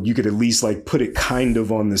to hold, you could at least like put it kind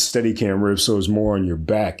of on the Steadicam rib so it's more on your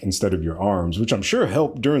back instead of your arms, which I'm sure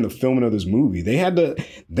helped during the filming of this movie.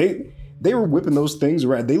 They were whipping those things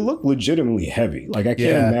around. They look legitimately heavy. Like I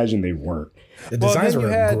can't imagine they weren't. The designs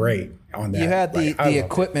were great on that. You had the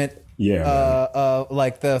equipment. Yeah.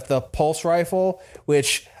 Like the pulse rifle,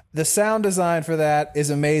 which the sound design for that is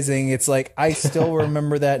amazing. It's like I still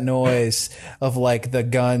remember that noise of like the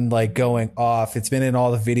gun like going off. It's been in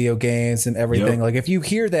all the video games and everything. Like if you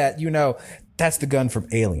hear that, you know that's the gun from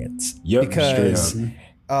Aliens. Yep. Because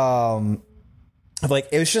like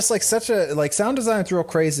it was just like such a like sound design is real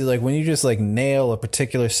crazy. Like when you just like nail a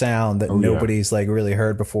particular sound that nobody's like really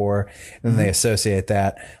heard before, and then they associate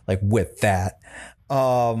that like with that.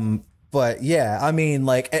 But yeah, I mean,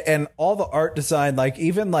 like, and all the art design, like,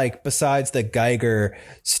 even like besides the Geiger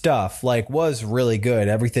stuff, like, was really good.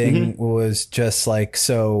 Everything was just like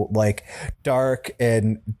so, like, dark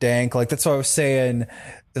and dank. Like, that's what I was saying.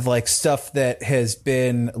 Like, stuff that has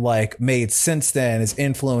been like made since then has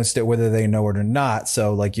influenced it, whether they know it or not.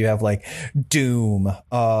 So, like, you have like Doom,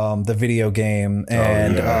 the video game,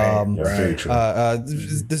 and the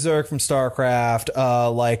Zerg from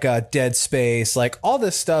StarCraft, Dead Space, like all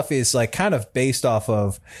this stuff is like kind of based off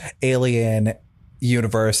of Alien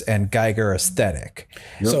universe and Geiger aesthetic.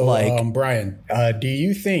 So, like, Brian, do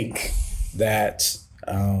you think that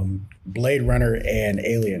Blade Runner and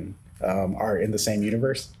Alien are in the same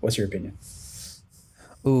universe? What's your opinion?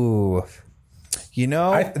 Ooh, you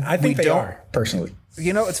know, I think they are, personally.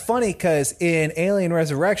 You know, it's funny because in Alien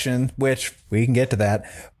Resurrection, which we can get to that,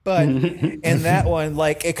 but in that one,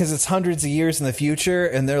 like, because it's hundreds of years in the future,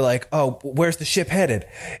 and they're like, oh, where's the ship headed?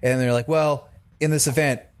 And they're like, well, in this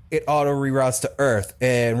event, it auto reroutes to Earth.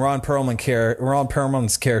 And Ron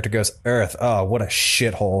Perlman's character goes, Earth, oh, what a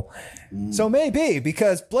shithole. So maybe,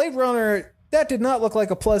 because Blade Runner, that did not look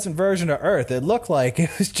like a pleasant version of Earth. It looked like it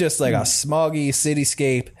was just like a smoggy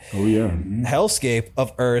cityscape, hellscape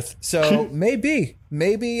of Earth. So maybe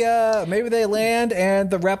they land and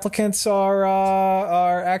the replicants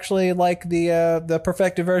are actually like the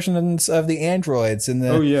perfected versions of the androids. And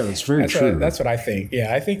that's very true. That's what I think.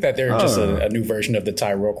 Yeah, I think that they're just a new version of the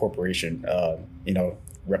Tyrell Corporation.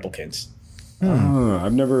 Replicants.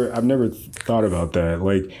 I've never thought about that.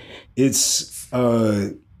 Like, it's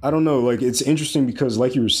I don't know. Like, it's interesting because,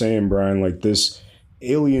 like you were saying, Brian, like this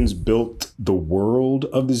aliens built the world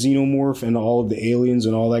of the xenomorph and all of the aliens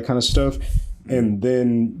and all that kind of stuff. And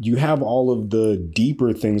then you have all of the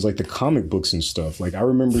deeper things like the comic books and stuff. Like I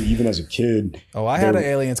remember even as a kid. Oh, I had an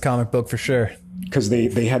Aliens comic book for sure. Because they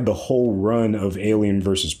had the whole run of Alien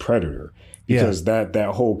versus Predator. Because that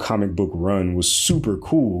whole comic book run was super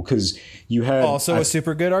cool. Because you had also a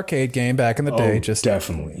super good arcade game back in the day. Just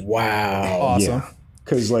definitely. Wow. Awesome.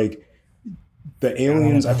 Because like the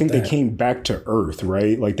aliens, I think they came back to Earth,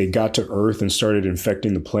 right? Like they got to Earth and started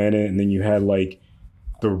infecting the planet. And then you had like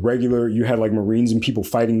you had like Marines and people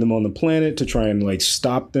fighting them on the planet to try and like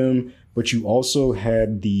stop them. But you also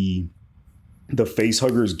had the face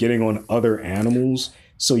huggers getting on other animals.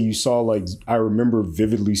 So you saw like, I remember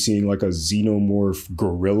vividly seeing like a xenomorph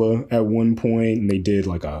gorilla at one point, and they did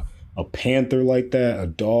like a panther like that, a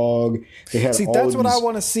dog. They had that's what I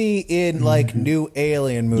want to see in like new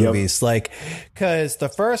Alien movies. Yep. Like, because the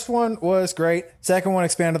first one was great, second one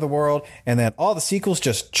expanded the world, and then all the sequels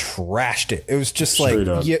just trashed it. It was just straight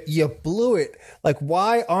like you blew it. Like,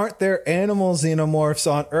 why aren't there animal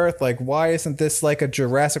xenomorphs on Earth? Like, why isn't this like a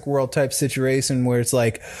Jurassic World type situation where it's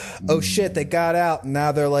like, oh shit, they got out and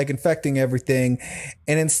now they're like infecting everything,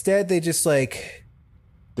 and instead they just like.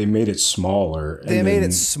 They made it smaller. Made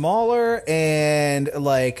it smaller and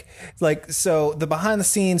like so the behind the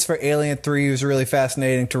scenes for Alien 3 was really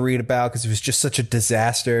fascinating to read about because it was just such a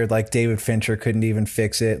disaster. Like David Fincher couldn't even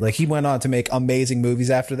fix it. Like he went on to make amazing movies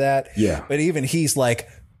after that. Yeah. But even he's like,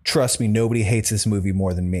 trust me, nobody hates this movie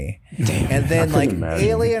more than me. Damn, and then like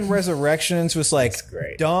Alien Resurrections was like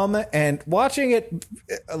dumb, and watching it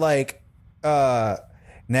like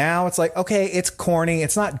now it's like, okay, it's corny,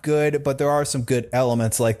 it's not good, but there are some good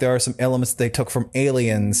elements. Like there are some elements they took from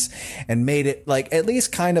Aliens and made it like at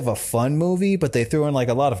least kind of a fun movie, but they threw in like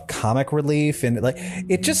a lot of comic relief, and like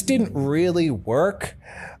it just didn't really work.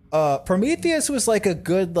 Prometheus was like a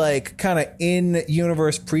good like kind of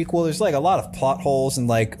in-universe prequel. There's like a lot of plot holes and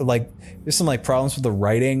like there's some like problems with the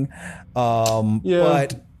writing.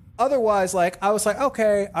 But otherwise, like I was like,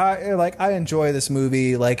 okay, I enjoy this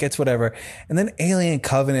movie, like it's whatever. And then Alien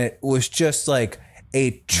Covenant was just like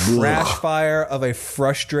a trash fire of a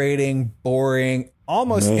frustrating, boring,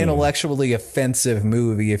 almost intellectually offensive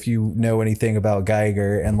movie. If you know anything about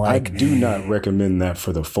Geiger, and like, I do not recommend that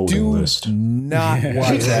for the folding list. Do not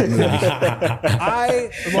watch that movie.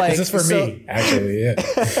 I like this is for me, actually.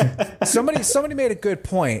 Yeah. Somebody made a good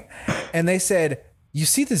point, and they said, "You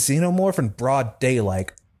see the xenomorph in broad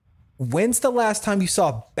daylight. When's the last time you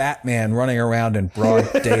saw Batman running around in broad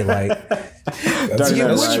daylight?"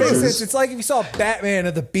 It's like if you saw Batman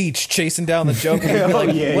at the beach chasing down the Joker, you'd be like,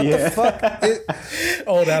 what the fuck?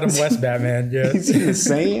 Old Adam West Batman, yeah. He's in the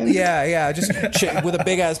sand? Yeah, just with a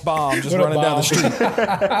big-ass bomb just running down the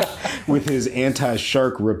street. With his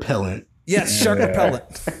anti-shark repellent. Yes, shark repellent.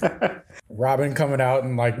 Robin coming out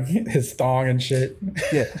and like his thong and shit.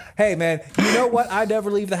 Yeah. Hey, man, you know what I never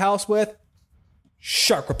leave the house with?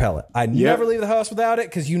 Shark repellent. I never leave the house without it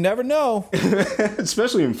because you never know.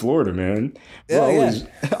 Especially in Florida, man.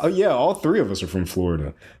 All three of us are from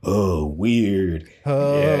Florida. Oh, weird.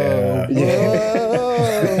 Oh, yeah.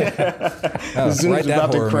 The Zoom's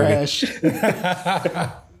about to crash.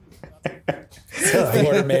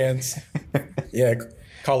 Florida Mans. Yeah,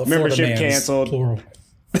 call it membership Florida Mans. Canceled. Plural.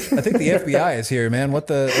 I think the FBI is here, man. What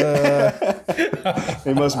the?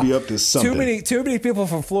 They must be up to something. Too many people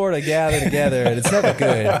from Florida gather together, and it's never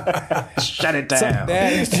good. Shut it down. Something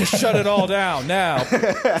bad is just shut it all down now.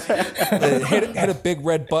 Hit a big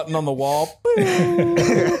red button on the wall.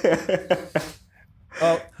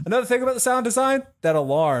 Another thing about the sound design, that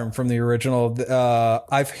alarm from the original.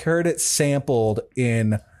 I've heard it sampled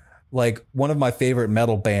in. Like one of my favorite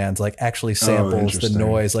metal bands, like actually samples the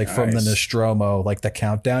noise, like from the Nostromo, like the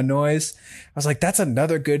countdown noise. I was like, that's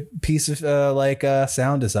another good piece of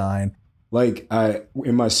sound design. Like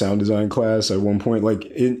in my sound design class at one point, like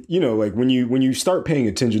like when you start paying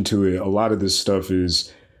attention to it, a lot of this stuff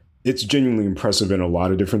it's genuinely impressive in a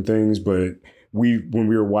lot of different things. But when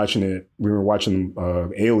we were watching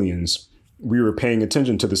Aliens. We were paying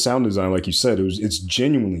attention to the sound design, like you said. It's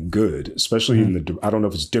genuinely good, especially in I don't know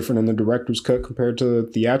if it's different in the director's cut compared to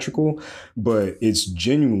theatrical, but it's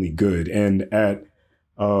genuinely good. And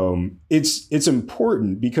it's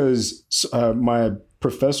important because my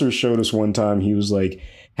professor showed us one time. He was like,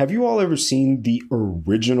 "Have you all ever seen the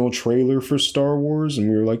original trailer for Star Wars?" And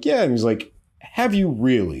we were like, "Yeah." And he's like, "Have you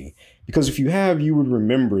really? Because if you have, you would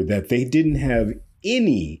remember that they didn't have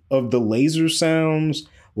any of the laser sounds."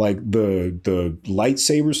 Like the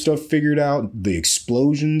lightsaber stuff figured out, the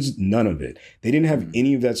explosions, none of it. They didn't have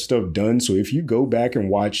any of that stuff done. So if you go back and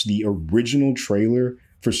watch the original trailer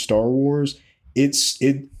for Star Wars, it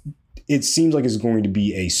seems like it's going to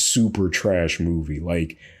be a super trash movie.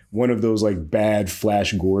 Like one of those like bad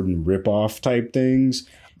Flash Gordon ripoff type things.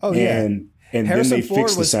 Oh yeah. And Harrison then they Ford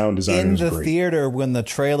fixed the sound design. in the theater when the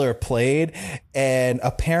trailer played, and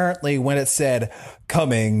apparently when it said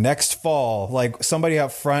coming next fall, like somebody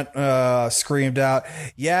up front screamed out,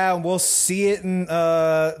 "Yeah, we'll see it in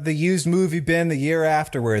the used movie bin the year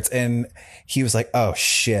afterwards." And he was like, "Oh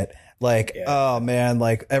shit." Like, oh man,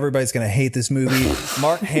 like everybody's going to hate this movie.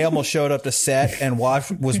 Mark Hamill showed up to set and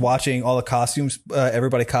was watching all the costumes,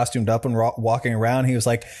 everybody costumed up and walking around. He was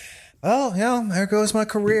like, "Oh, there goes my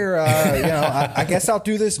career. I guess I'll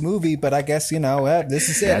do this movie, but I guess, this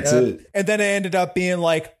is it." That's it. And then it ended up being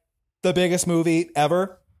like the biggest movie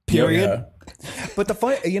ever, period. Yeah. But the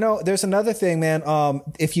fun, there's another thing, man.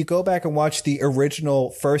 If you go back and watch the original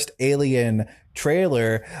first Alien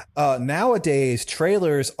trailer, nowadays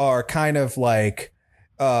trailers are kind of like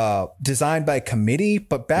designed by committee.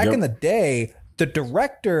 But back in the day, the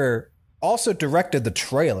director also directed the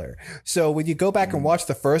trailer. So when you go back and watch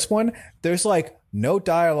the first one, there's like no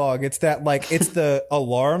dialogue. It's that like, it's the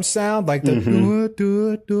alarm sound, like the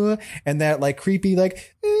and that like creepy,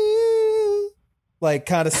 like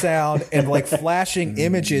kind of sound and like flashing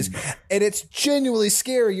images. And it's genuinely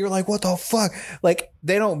scary. You're like, what the fuck? Like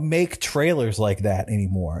they don't make trailers like that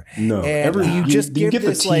anymore. No, and you get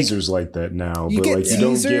the teasers like that now, but like you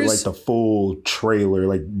don't get like the full trailer.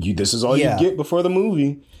 Like this is all you get before the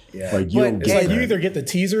movie. Yeah, like you it's like you either get the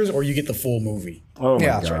teasers or you get the full movie. Oh my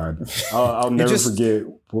god, right. I'll never forget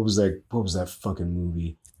what was that fucking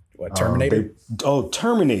movie? What, Terminator?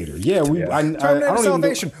 Terminator. Yeah, Terminator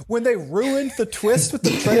Salvation. When they ruined the twist with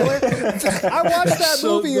the trailer, I watched that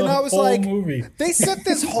movie and I was like, they set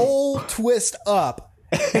this whole twist up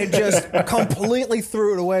and just completely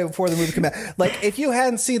threw it away before the movie came out. Like if you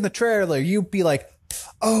hadn't seen the trailer, you'd be like,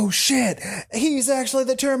 "Oh shit, he's actually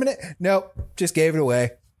the Terminator." Nope, just gave it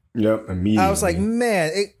away. Yep, immediately. I was like,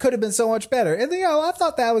 man, it could have been so much better. And I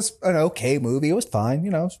thought that was an okay movie. It was fine.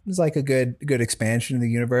 It was like a good expansion of the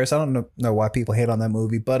universe. I don't know why people hate on that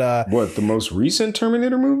movie, but what, the most recent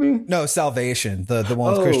Terminator movie? No, Salvation, the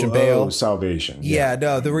one with Christian Bale. Salvation. Yeah,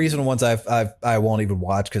 no, the recent ones I won't even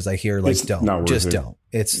watch because I hear like don't.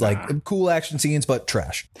 It's like cool action scenes, but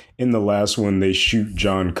trash. In the last one, they shoot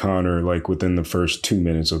John Connor like within the first 2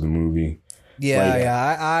 minutes of the movie.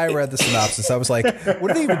 Yeah, I read the synopsis. I was like,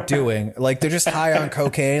 what are they even doing? Like, they're just high on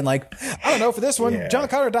cocaine. Like, I don't know. For this one, John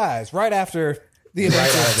Connor dies right after the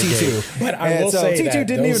events of T2. But I will say T2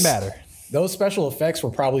 didn't even matter. Those special effects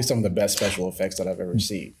were probably some of the best special effects that I've ever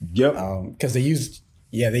seen. Yep. Because they used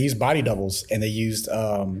body doubles and they used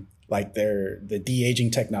the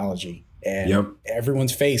de-aging technology. And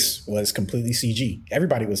everyone's face was completely CG.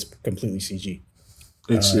 Everybody was completely CG.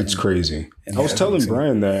 It's crazy. I was telling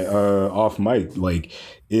Brian that off mic, like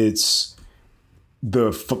it's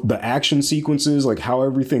the action sequences, like how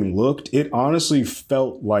everything looked. It honestly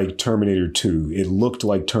felt like Terminator 2. It looked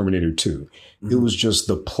like Terminator 2. It was just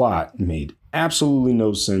the plot made absolutely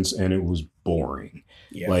no sense and it was boring.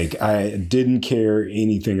 Yeah. Like I didn't care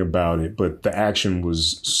anything about it, but the action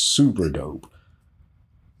was super dope.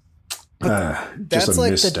 That's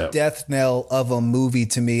like the death knell of a movie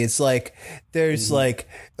to me. It's like there's like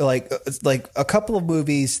a couple of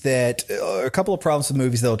movies a couple of problems with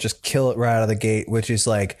movies that'll just kill it right out of the gate, which is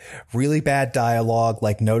like really bad dialogue,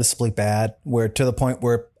 like noticeably bad, where to the point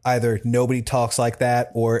where either nobody talks like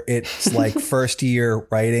that or it's like first year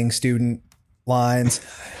writing student lines,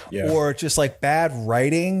 or just like bad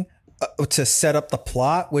writing to set up the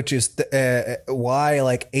plot, which is why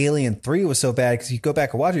like Alien 3 was so bad, because you go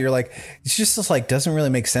back and watch it, you're like, it's just like doesn't really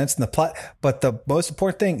make sense in the plot. But the most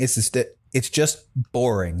important thing is that it's just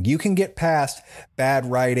boring. You can get past bad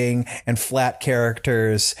writing and flat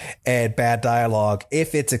characters and bad dialogue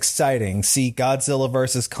if it's exciting. See Godzilla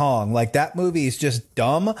versus Kong. Like that movie is just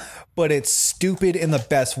dumb, but it's stupid in the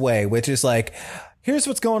best way, which is like, here's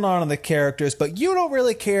what's going on in the characters, but you don't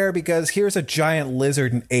really care because here's a giant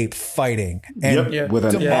lizard and ape fighting and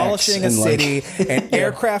demolishing a city and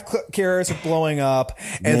aircraft carriers are blowing up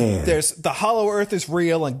and there's the hollow earth is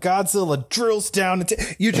real and Godzilla drills down into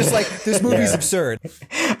you. Just like, this movie's absurd.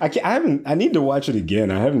 I need to watch it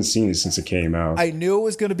again. I haven't seen it since it came out. I knew it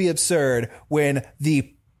was going to be absurd when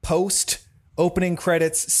the post opening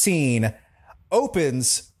credits scene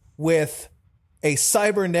opens with a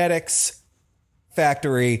cybernetics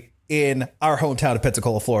factory in our hometown of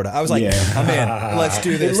Pensacola, Florida. I was like, I'm in. Let's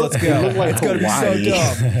do this. Let's go. It's going to be so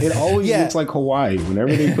dumb. It always looks like Hawaii.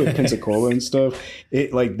 Whenever they put Pensacola and stuff,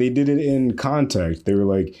 it like they did it in Contact. They were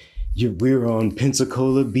like, we're on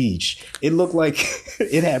Pensacola Beach. It looked like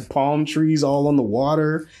it had palm trees all on the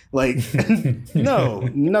water. Like, no,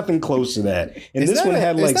 nothing close to that. And this one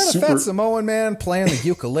had like super. Is that a fat Samoan man playing the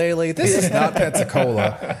ukulele? This is not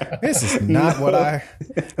Pensacola. This is not what I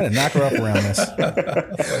did not grow up around this.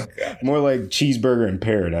 More like Cheeseburger in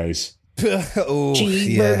Paradise. Oh,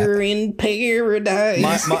 Cheeseburger in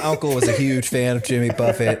Paradise. My uncle was a huge fan of Jimmy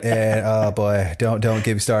Buffett, and oh boy, don't get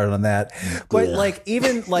me started on that. But like,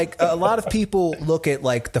 even like a lot of people look at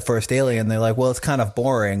like the first Alien, they're like, well, it's kind of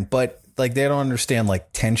boring, but like they don't understand like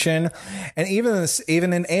tension. And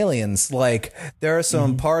even in Aliens, like there are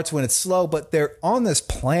some parts when it's slow, but they're on this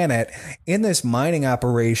planet in this mining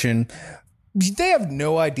operation. They have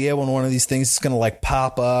no idea when one of these things is going to like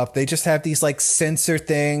pop up. They just have these like sensor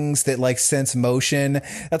things that like sense motion.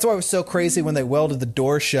 That's why it was so crazy when they welded the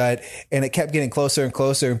door shut and it kept getting closer and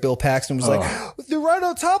closer. And Bill Paxton was like, they're right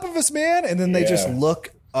on top of us, man. And then they just look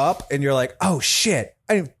up and you're like, oh shit.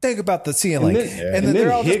 I didn't even think about the ceiling. And then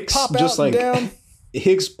they're all Hicks just pop out and down.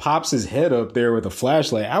 Hicks pops his head up there with a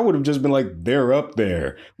flashlight. I would have just been like, they're up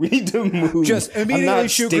there. We need to move. Just immediately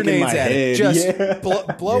shoot grenades at it. Just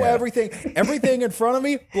blow everything in front of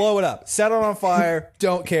me, blow it up. Set it on fire.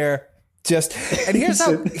 Don't care. Just, and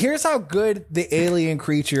here's how good the alien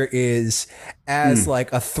creature is as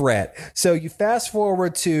like a threat. So you fast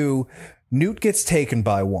forward to Newt gets taken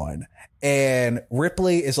by one and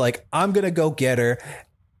Ripley is like, I'm going to go get her.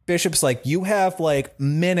 Bishop's like, you have like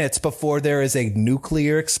minutes before there is a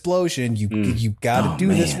nuclear explosion. You got to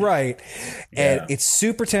do this right. And it's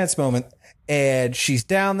super tense moment. And she's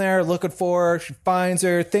down there looking for her. She finds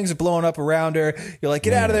her. Things are blowing up around her. You're like,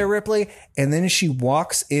 get out of there, Ripley. And then she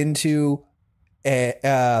walks into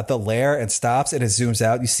the lair and stops and it zooms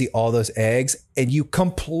out. You see all those eggs and you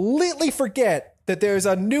completely forget that there's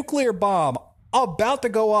a nuclear bomb about to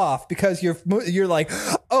go off because you're like,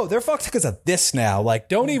 oh, they're fucked because of this now. Like,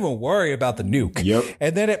 don't even worry about the nuke. Yep.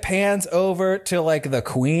 And then it pans over to like the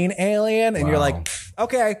queen alien and you're like,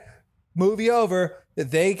 okay, movie over.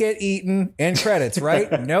 They get eaten and credits,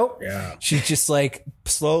 right? Nope. Yeah. She just like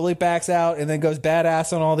slowly backs out and then goes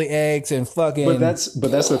badass on all the eggs and fucking. But that's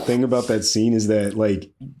the thing about that scene is that like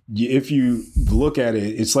if you look at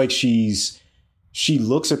it, it's like she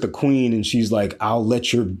looks at the queen and she's like, I'll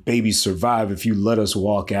let your baby survive if you let us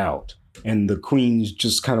walk out. And the queen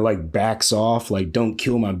just kind of like backs off, like, don't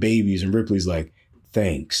kill my babies. And Ripley's like,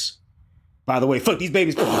 thanks. By the way, fuck these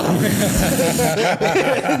babies. Just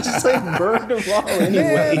like burned them all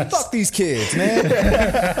anyway. Man, fuck these kids, man.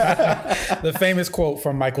 The famous quote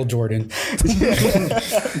from Michael Jordan.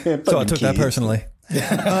 So I took that personally.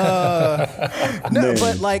 No,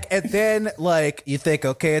 but like, and then like you think,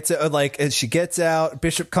 okay, it's like as she gets out,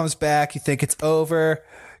 Bishop comes back, you think it's over.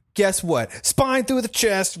 Guess what? Spine through the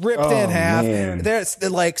chest, ripped in half. There's it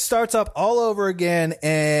like starts up all over again,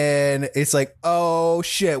 and it's like, oh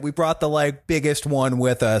shit, we brought the like biggest one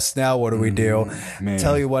with us. Now what do we do?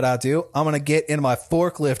 Tell you what I'll do. I'm gonna get in my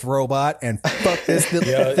forklift robot and fuck this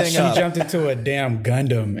thing up. She jumped into a damn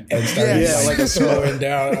Gundam and started like throwing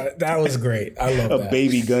down. That was great. I love that. A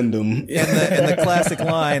baby Gundam. And the classic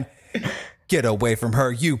line, "Get away from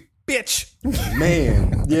her, you bitch."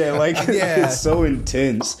 Man, yeah, like it's so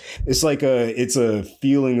intense. It's like it's a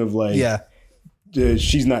feeling of like,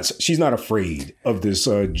 she's not afraid of this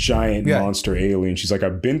giant monster alien. She's like,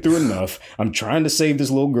 I've been through enough. I'm trying to save this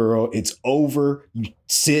little girl. It's over. You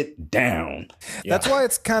sit down. That's why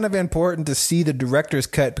it's kind of important to see the director's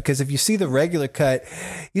cut, because if you see the regular cut,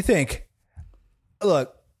 you think,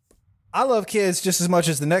 look, I love kids just as much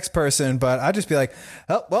as the next person, but I'd just be like,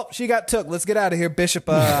 oh, well, she got took. Let's get out of here, Bishop.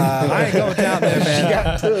 I ain't going down there, man. She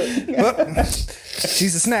got took. Well,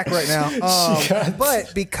 she's a snack right now.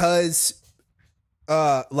 But because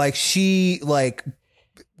like she like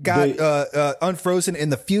got unfrozen in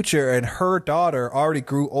the future and her daughter already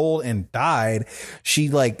grew old and died, she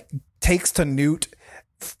like takes to Newt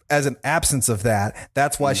as an absence of that.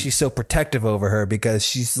 That's why she's so protective over her, because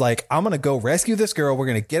she's like, I'm gonna go rescue this girl, we're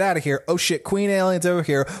gonna get out of here. Oh shit, Queen Alien's over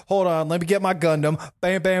here, hold on, let me get my Gundam,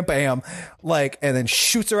 bam bam bam, like, and then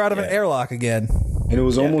shoots her out of an airlock again. And it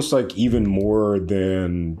was almost like even more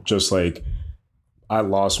than just like, I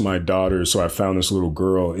lost my daughter, so I found this little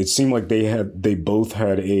girl. It seemed like they both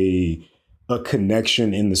had a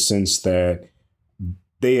connection in the sense that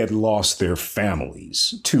they had lost their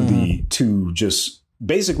families to just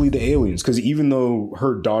basically the aliens, because even though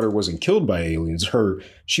her daughter wasn't killed by aliens,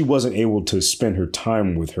 she wasn't able to spend her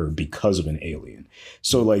time with her because of an alien.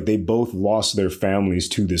 So like they both lost their families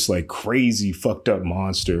to this like crazy fucked up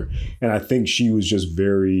monster. And I think she was just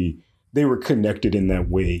they were connected in that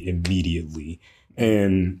way immediately.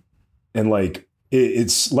 And like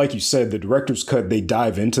it's like you said, the director's cut, they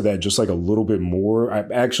dive into that just like a little bit more.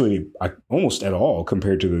 I almost at all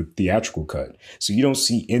compared to the theatrical cut. So you don't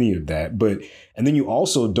see any of that. And then you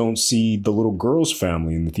also don't see the little girl's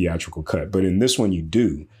family in the theatrical cut. But in this one, you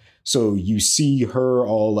do. So you see her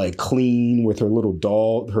all like clean with her little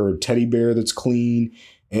doll, her teddy bear that's clean.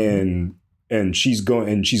 And she's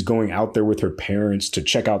going out there with her parents to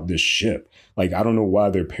check out this ship. Like, I don't know why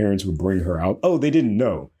their parents would bring her out. Oh, they didn't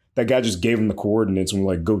know. That guy just gave them the coordinates and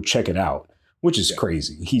was like, go check it out, which is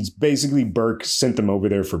crazy. He's basically, Burke sent them over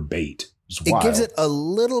there for bait. It gives it a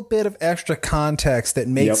little bit of extra context that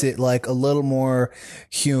makes it like a little more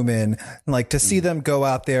human. Like to see them go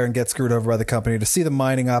out there and get screwed over by the company, to see the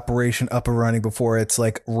mining operation up and running before it's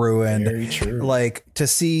like ruined. Very true. Like to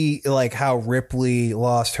see like how Ripley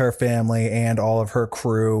lost her family and all of her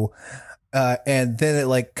crew. And then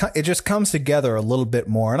it just comes together a little bit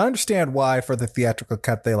more. And I understand why for the theatrical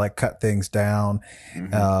cut, they like cut things down,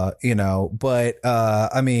 but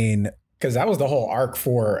I mean, because that was the whole arc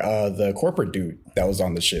for the corporate dude that was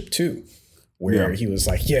on the ship too, where he was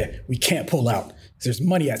like, yeah, we can't pull out. There's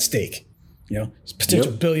money at stake. It's a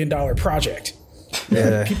potential $1 billion project.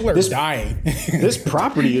 Yeah. People are dying. This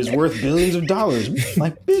property is worth billions of dollars.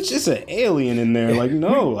 Like, bitch, it's an alien in there. Like,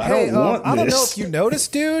 no, I don't want this. I don't know if you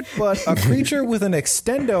noticed, dude, but a creature with an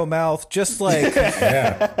extendo mouth just like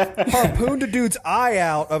harpooned a dude's eye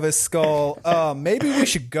out of his skull. Maybe we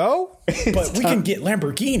should go? But we can get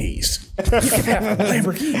Lamborghinis. We can have a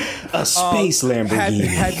Lamborghini. A space Lamborghini.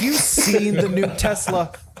 Have you seen the new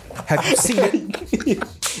Tesla? Have you seen it?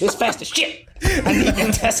 It's fast as shit. I need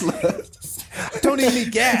a Tesla. I don't even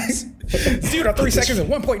need gas. 0 to 3 seconds and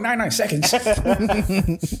 1.99 seconds.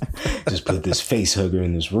 Just put this face hugger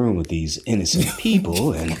in this room with these innocent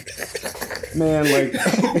people, and man, like,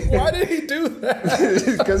 why did he do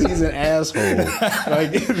that? Because he's an asshole.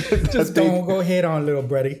 Like, just don't go head on, little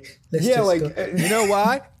buddy. You know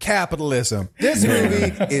why? Capitalism. This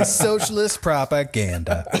movie is socialist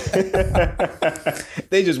propaganda.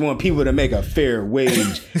 They just want people to make a fair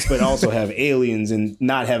wage, but also have aliens and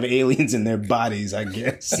not have aliens in their bodies, I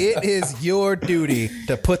guess. It is your duty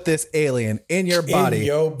to put this alien in your body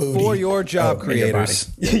for your job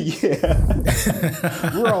creators. Yeah.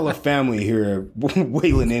 We're all a family here at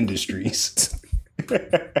Wayland Industries.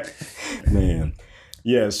 Man.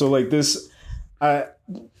 Yeah, so like this,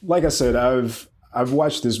 like I said, I've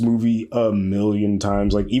watched this movie a million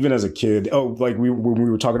times. Like even as a kid, when we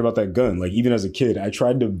were talking about that gun, like even as a kid, I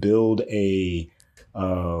tried to build a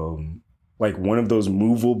like one of those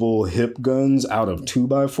movable hip guns out of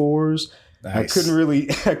 2x4s. Nice.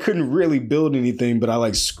 I couldn't really build anything, but I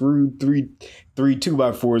like screwed three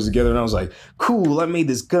 2x4s together, and I was like, cool, I made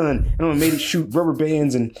this gun, and I made it shoot rubber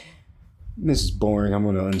bands, and this is boring. I'm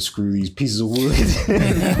gonna unscrew these pieces of wood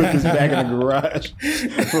and put this back in the garage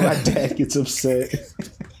before my dad gets upset.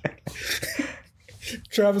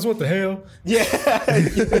 Travis, what the hell?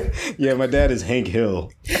 Yeah, my dad is Hank Hill.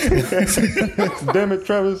 Damn it,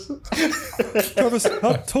 Travis. Travis,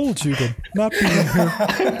 I told you to not be in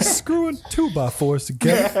here screwing 2x4s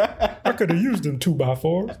together. I could have used them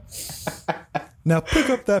 2x4s. Now pick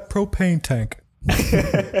up that propane tank.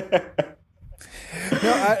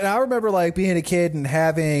 No, I remember like being a kid and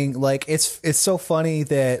having like it's so funny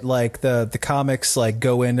that like the comics like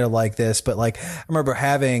go into like this, but like I remember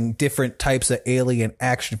having different types of alien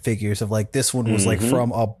action figures of like this one was like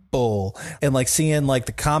from a bull, and like seeing like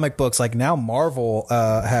the comic books, like now Marvel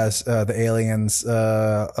has the Aliens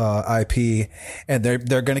IP, and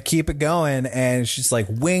they're gonna keep it going, and it's just like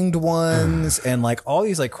winged ones and like all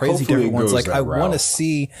these like crazy Hopefully different ones. Like I want to route.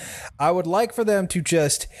 see, I would like for them to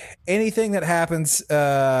just anything that happens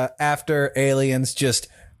after Aliens, just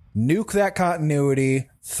nuke that continuity,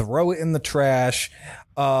 throw it in the trash.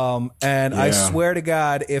 And I swear to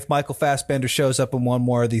God, if Michael Fassbender shows up in one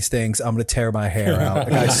more of these things, I'm going to tear my hair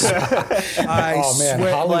out. Like, I man,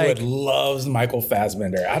 swear, Hollywood loves Michael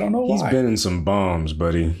Fassbender. I don't know why. He's been in some bombs,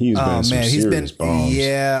 buddy. He's been in some serious bombs.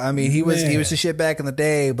 Yeah, I mean, he was the shit back in the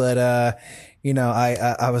day, but you know,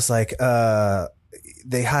 I was like,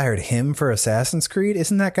 they hired him for Assassin's Creed.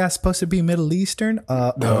 Isn't that guy supposed to be Middle Eastern?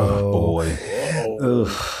 Oh boy.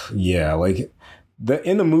 Yeah, like the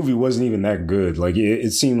in the movie wasn't even that good. Like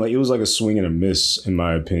it seemed like it was like a swing and a miss, in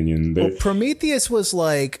my opinion. Well, Prometheus was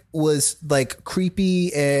like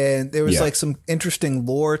creepy, and there was like some interesting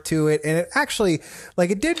lore to it, and it actually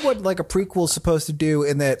like it did what like a prequel is supposed to do,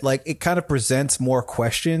 in that like it kind of presents more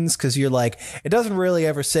questions, because you're like, it doesn't really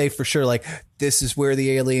ever say for sure like this is where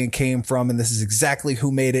the alien came from and this is exactly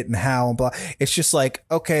who made it and how and blah. It's just like,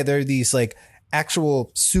 okay, there are these like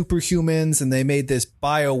actual superhumans and they made this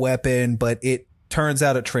bioweapon, but it turns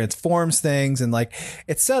out it transforms things, and like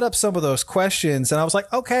it set up some of those questions. And I was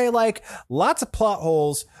like, okay, like lots of plot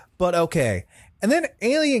holes, but okay. And then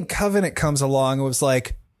Alien Covenant comes along and was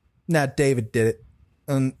like, nah, David did it.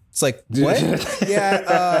 And it's like, what?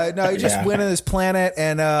 No, he just went on this planet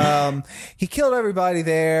and he killed everybody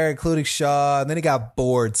there, including Shaw, and then he got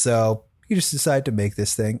bored, so he just decided to make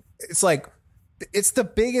this thing. It's like, it's the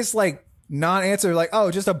biggest like non-answer, like, oh,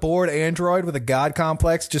 just a bored android with a god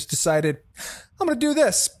complex just decided, I'm gonna do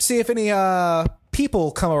this, see if any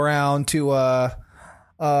people come around to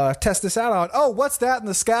test this out on. Oh, what's that in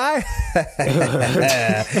the sky?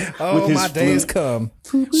 Oh, my days come.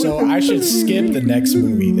 So I should skip the next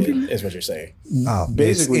movie then, is what you're saying. Oh,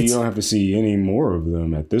 basically, you don't have to see any more of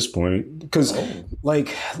them at this point. Because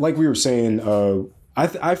like we were saying,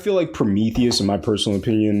 I feel like Prometheus, in my personal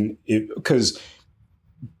opinion, because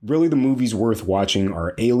really the movies worth watching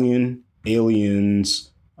are Alien,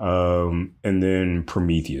 Aliens, and then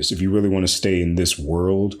Prometheus, if you really want to stay in this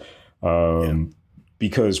world.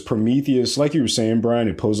 Because Prometheus, like you were saying, Brian,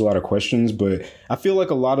 it posed a lot of questions, but I feel like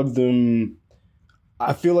a lot of them,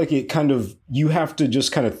 I feel like it kind of, you have to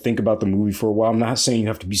just kind of think about the movie for a while. I'm not saying you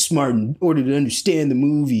have to be smart in order to understand the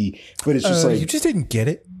movie, but it's just like, you just didn't get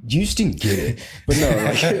it. You just didn't get it. But no,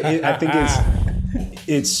 like I think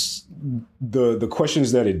it's the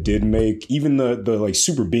questions that it did make, even the like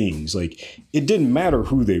super beings, like it didn't matter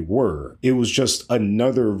who they were. It was just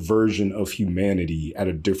another version of humanity at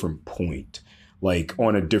a different point, like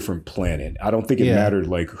on a different planet. I don't think it mattered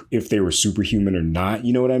like if they were superhuman or not.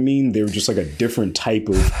 You know what I mean? They were just like a different type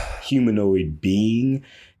of humanoid being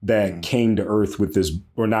that came to Earth with this,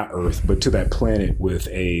 or not Earth, but to that planet with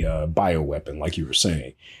a bioweapon, like you were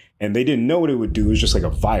saying. And they didn't know what it would do. It was just like a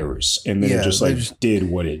virus. And then it just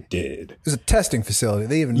did what it did. It was a testing facility.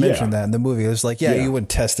 They even mentioned that in the movie. It was like, you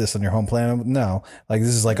wouldn't test this on your home planet. No, like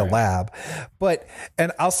this is like a lab. But,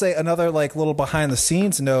 and I'll say another like little behind the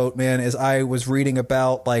scenes note, man, is I was reading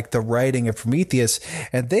about like the writing of Prometheus,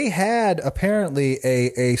 and they had apparently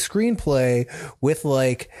a screenplay with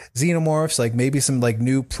like xenomorphs, like maybe some like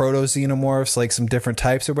new proto xenomorphs, like some different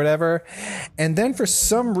types or whatever. And then for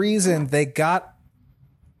some reason they got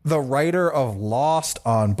the writer of Lost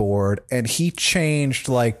on board, and he changed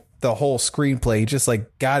like the whole screenplay. He just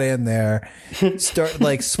like got in there, start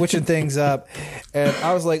like switching things up. And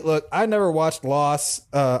I was like, look, I never watched Lost.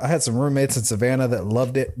 I had some roommates in Savannah that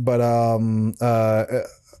loved it, but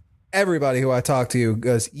everybody who I talked to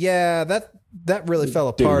goes, yeah, that really fell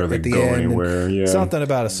apart really at the end. Anywhere, yeah. Something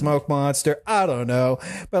about a smoke monster. I don't know.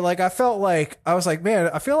 But like, I was like, man,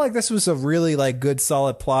 I feel like this was a really like good,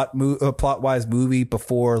 solid plot wise movie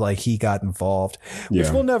before like he got involved, which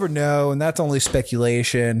we'll never know. And that's only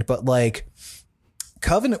speculation. But like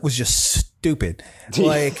Covenant was just stupid.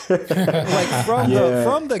 Like, from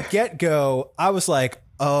the get go, I was like,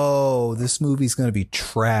 oh, this movie's going to be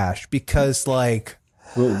trash because like,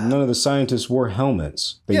 well, none of the scientists wore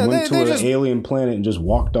helmets. They went to an alien planet and just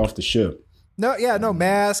walked off the ship. No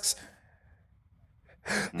masks.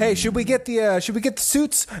 Hey, should we get the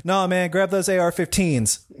suits? No, man, grab those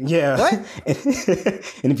AR-15s. Yeah. What?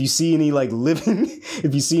 And if you see any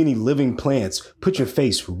living plants, put your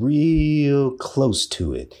face real close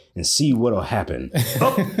to it and see what'll happen.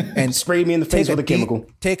 And spray me in the face with a chemical.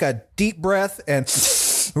 Take a deep breath and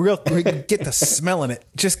get the smell in it.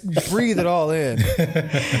 Just breathe it all in.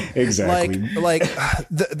 Exactly. Like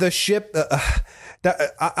the ship.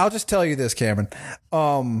 I'll just tell you this, Cameron.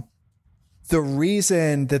 The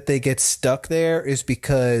reason that they get stuck there is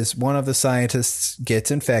because one of the scientists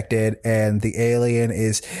gets infected, and the alien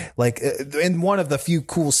is like, in one of the few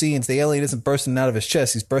cool scenes, the alien isn't bursting out of his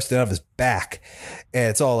chest, he's bursting out of his back, and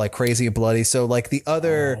it's all like crazy and bloody. So like the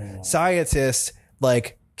other scientist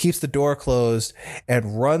like keeps the door closed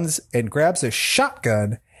and runs and grabs a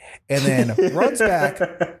shotgun and then runs back,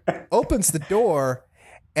 opens the door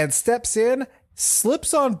and steps in,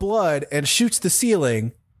 slips on blood and shoots the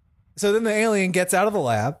ceiling. So then the alien gets out of the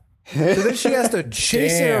lab. So then she has to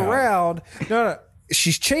chase it around. No.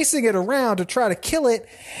 She's chasing it around to try to kill it.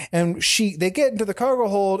 And they get into the cargo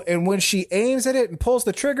hold. And when she aims at it and pulls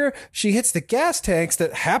the trigger, she hits the gas tanks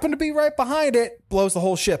that happen to be right behind it, blows the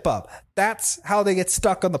whole ship up. That's how they get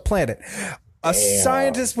stuck on the planet. A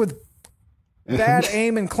scientist with bad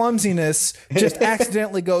aim and clumsiness just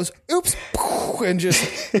accidentally goes, oops, and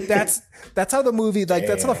just that's how the movie, like,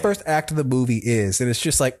 that's how the first act of the movie is. And it's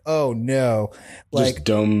just like, oh no, like just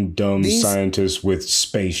dumb scientists with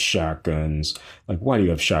space shotguns. Like, why do you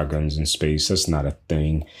have shotguns in space? That's not a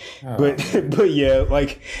thing. But yeah,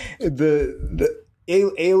 like the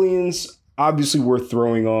aliens, obviously worth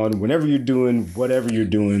throwing on whenever you're doing whatever you're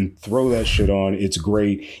doing. Throw that shit on. It's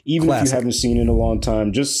great. Even if you haven't seen it in a long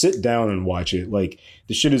time, just sit down and watch it. Like,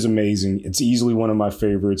 the shit is amazing. It's easily one of my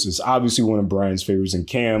favorites. It's obviously one of Brian's favorites. And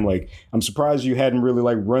Cam, like, I'm surprised you hadn't really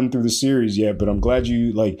like run through the series yet, but I'm glad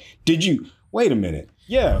you like, did you wait a minute?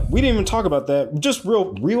 Yeah, we didn't even talk about that. Just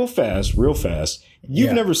real fast.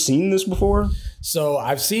 You've never seen this before? So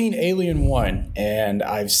I've seen Alien 1 and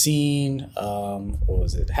I've seen,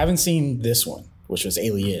 Haven't seen this one, which was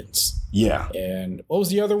Aliens. Yeah. And what was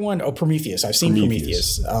the other one? Oh, Prometheus. I've seen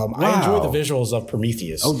Prometheus. Wow. I enjoy the visuals of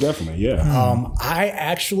Prometheus. Oh, definitely. Yeah. I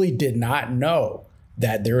actually did not know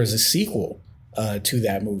that there was a sequel to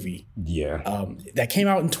that movie. Yeah. That came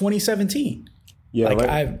out in 2017. Yeah,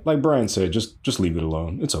 like Brian said, just leave it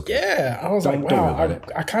alone. It's okay. Yeah, I was wow,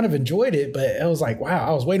 I kind of enjoyed it, but it was like, wow,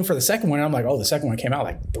 I was waiting for the second one. And I'm like, oh, the second one came out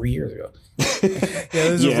like 3 years ago.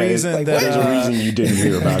 There's a reason there's a reason you didn't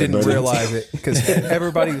hear about it. You didn't realize it because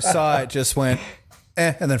everybody who saw it just went,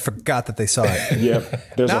 and then forgot that they saw it.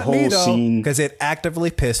 Yep. There's a whole scene because it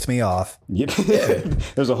actively pissed me off. Yep.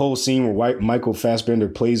 There's a whole scene where Michael Fassbender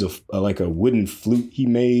plays a wooden flute he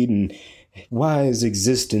made, and why is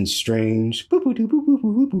existence strange?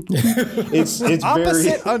 It's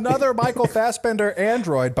opposite another Michael Fassbender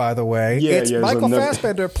android, by the way. It's Michael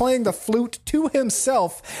Fassbender playing the flute to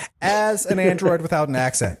himself as an android without an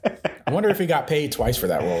accent. I wonder if he got paid twice for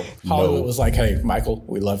that role. Hollywood was like, "Hey, Michael,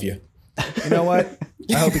 we love you." You know what?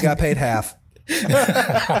 I hope he got paid half.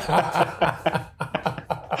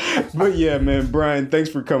 But yeah, man, Brian, thanks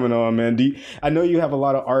for coming on, man. I know you have a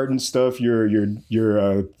lot of art and stuff. You're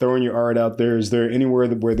throwing your art out there. Is there anywhere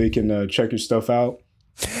where they can check your stuff out?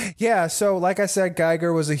 Yeah, so like I said,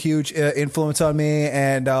 Geiger was a huge influence on me,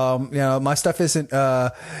 and my stuff isn't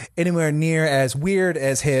anywhere near as weird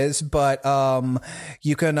as his, but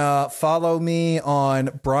you can follow me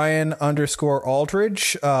on Brian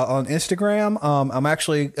 _Aldridge on Instagram. I'm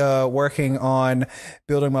actually working on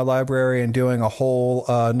building my library and doing a whole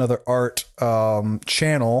another art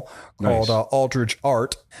channel called Aldridge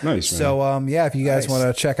Art. Nice. Man. So if you guys want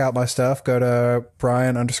to check out my stuff, go to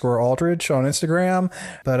Brian _Aldridge on Instagram.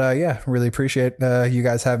 But really appreciate you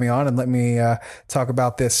guys having me on and let me talk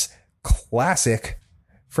about this classic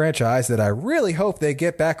franchise that I really hope they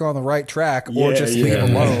get back on the right track or just leave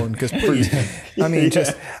alone. Because please,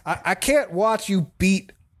 I can't watch you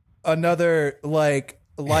beat another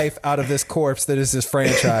life out of this corpse that is this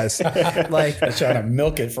franchise. Like trying to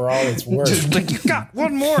milk it for all it's worth. Just like, you got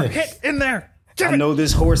one more hit in there. I know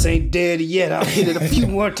this horse ain't dead yet. I'll hit it a few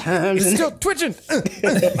more times. It's still twitching.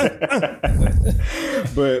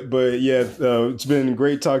 But yeah, it's been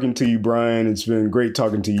great talking to you, Brian. It's been great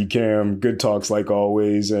talking to you, Cam. Good talks like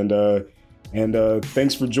always. And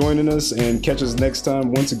thanks for joining us, and catch us next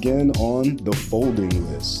time once again on The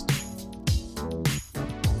Folding List.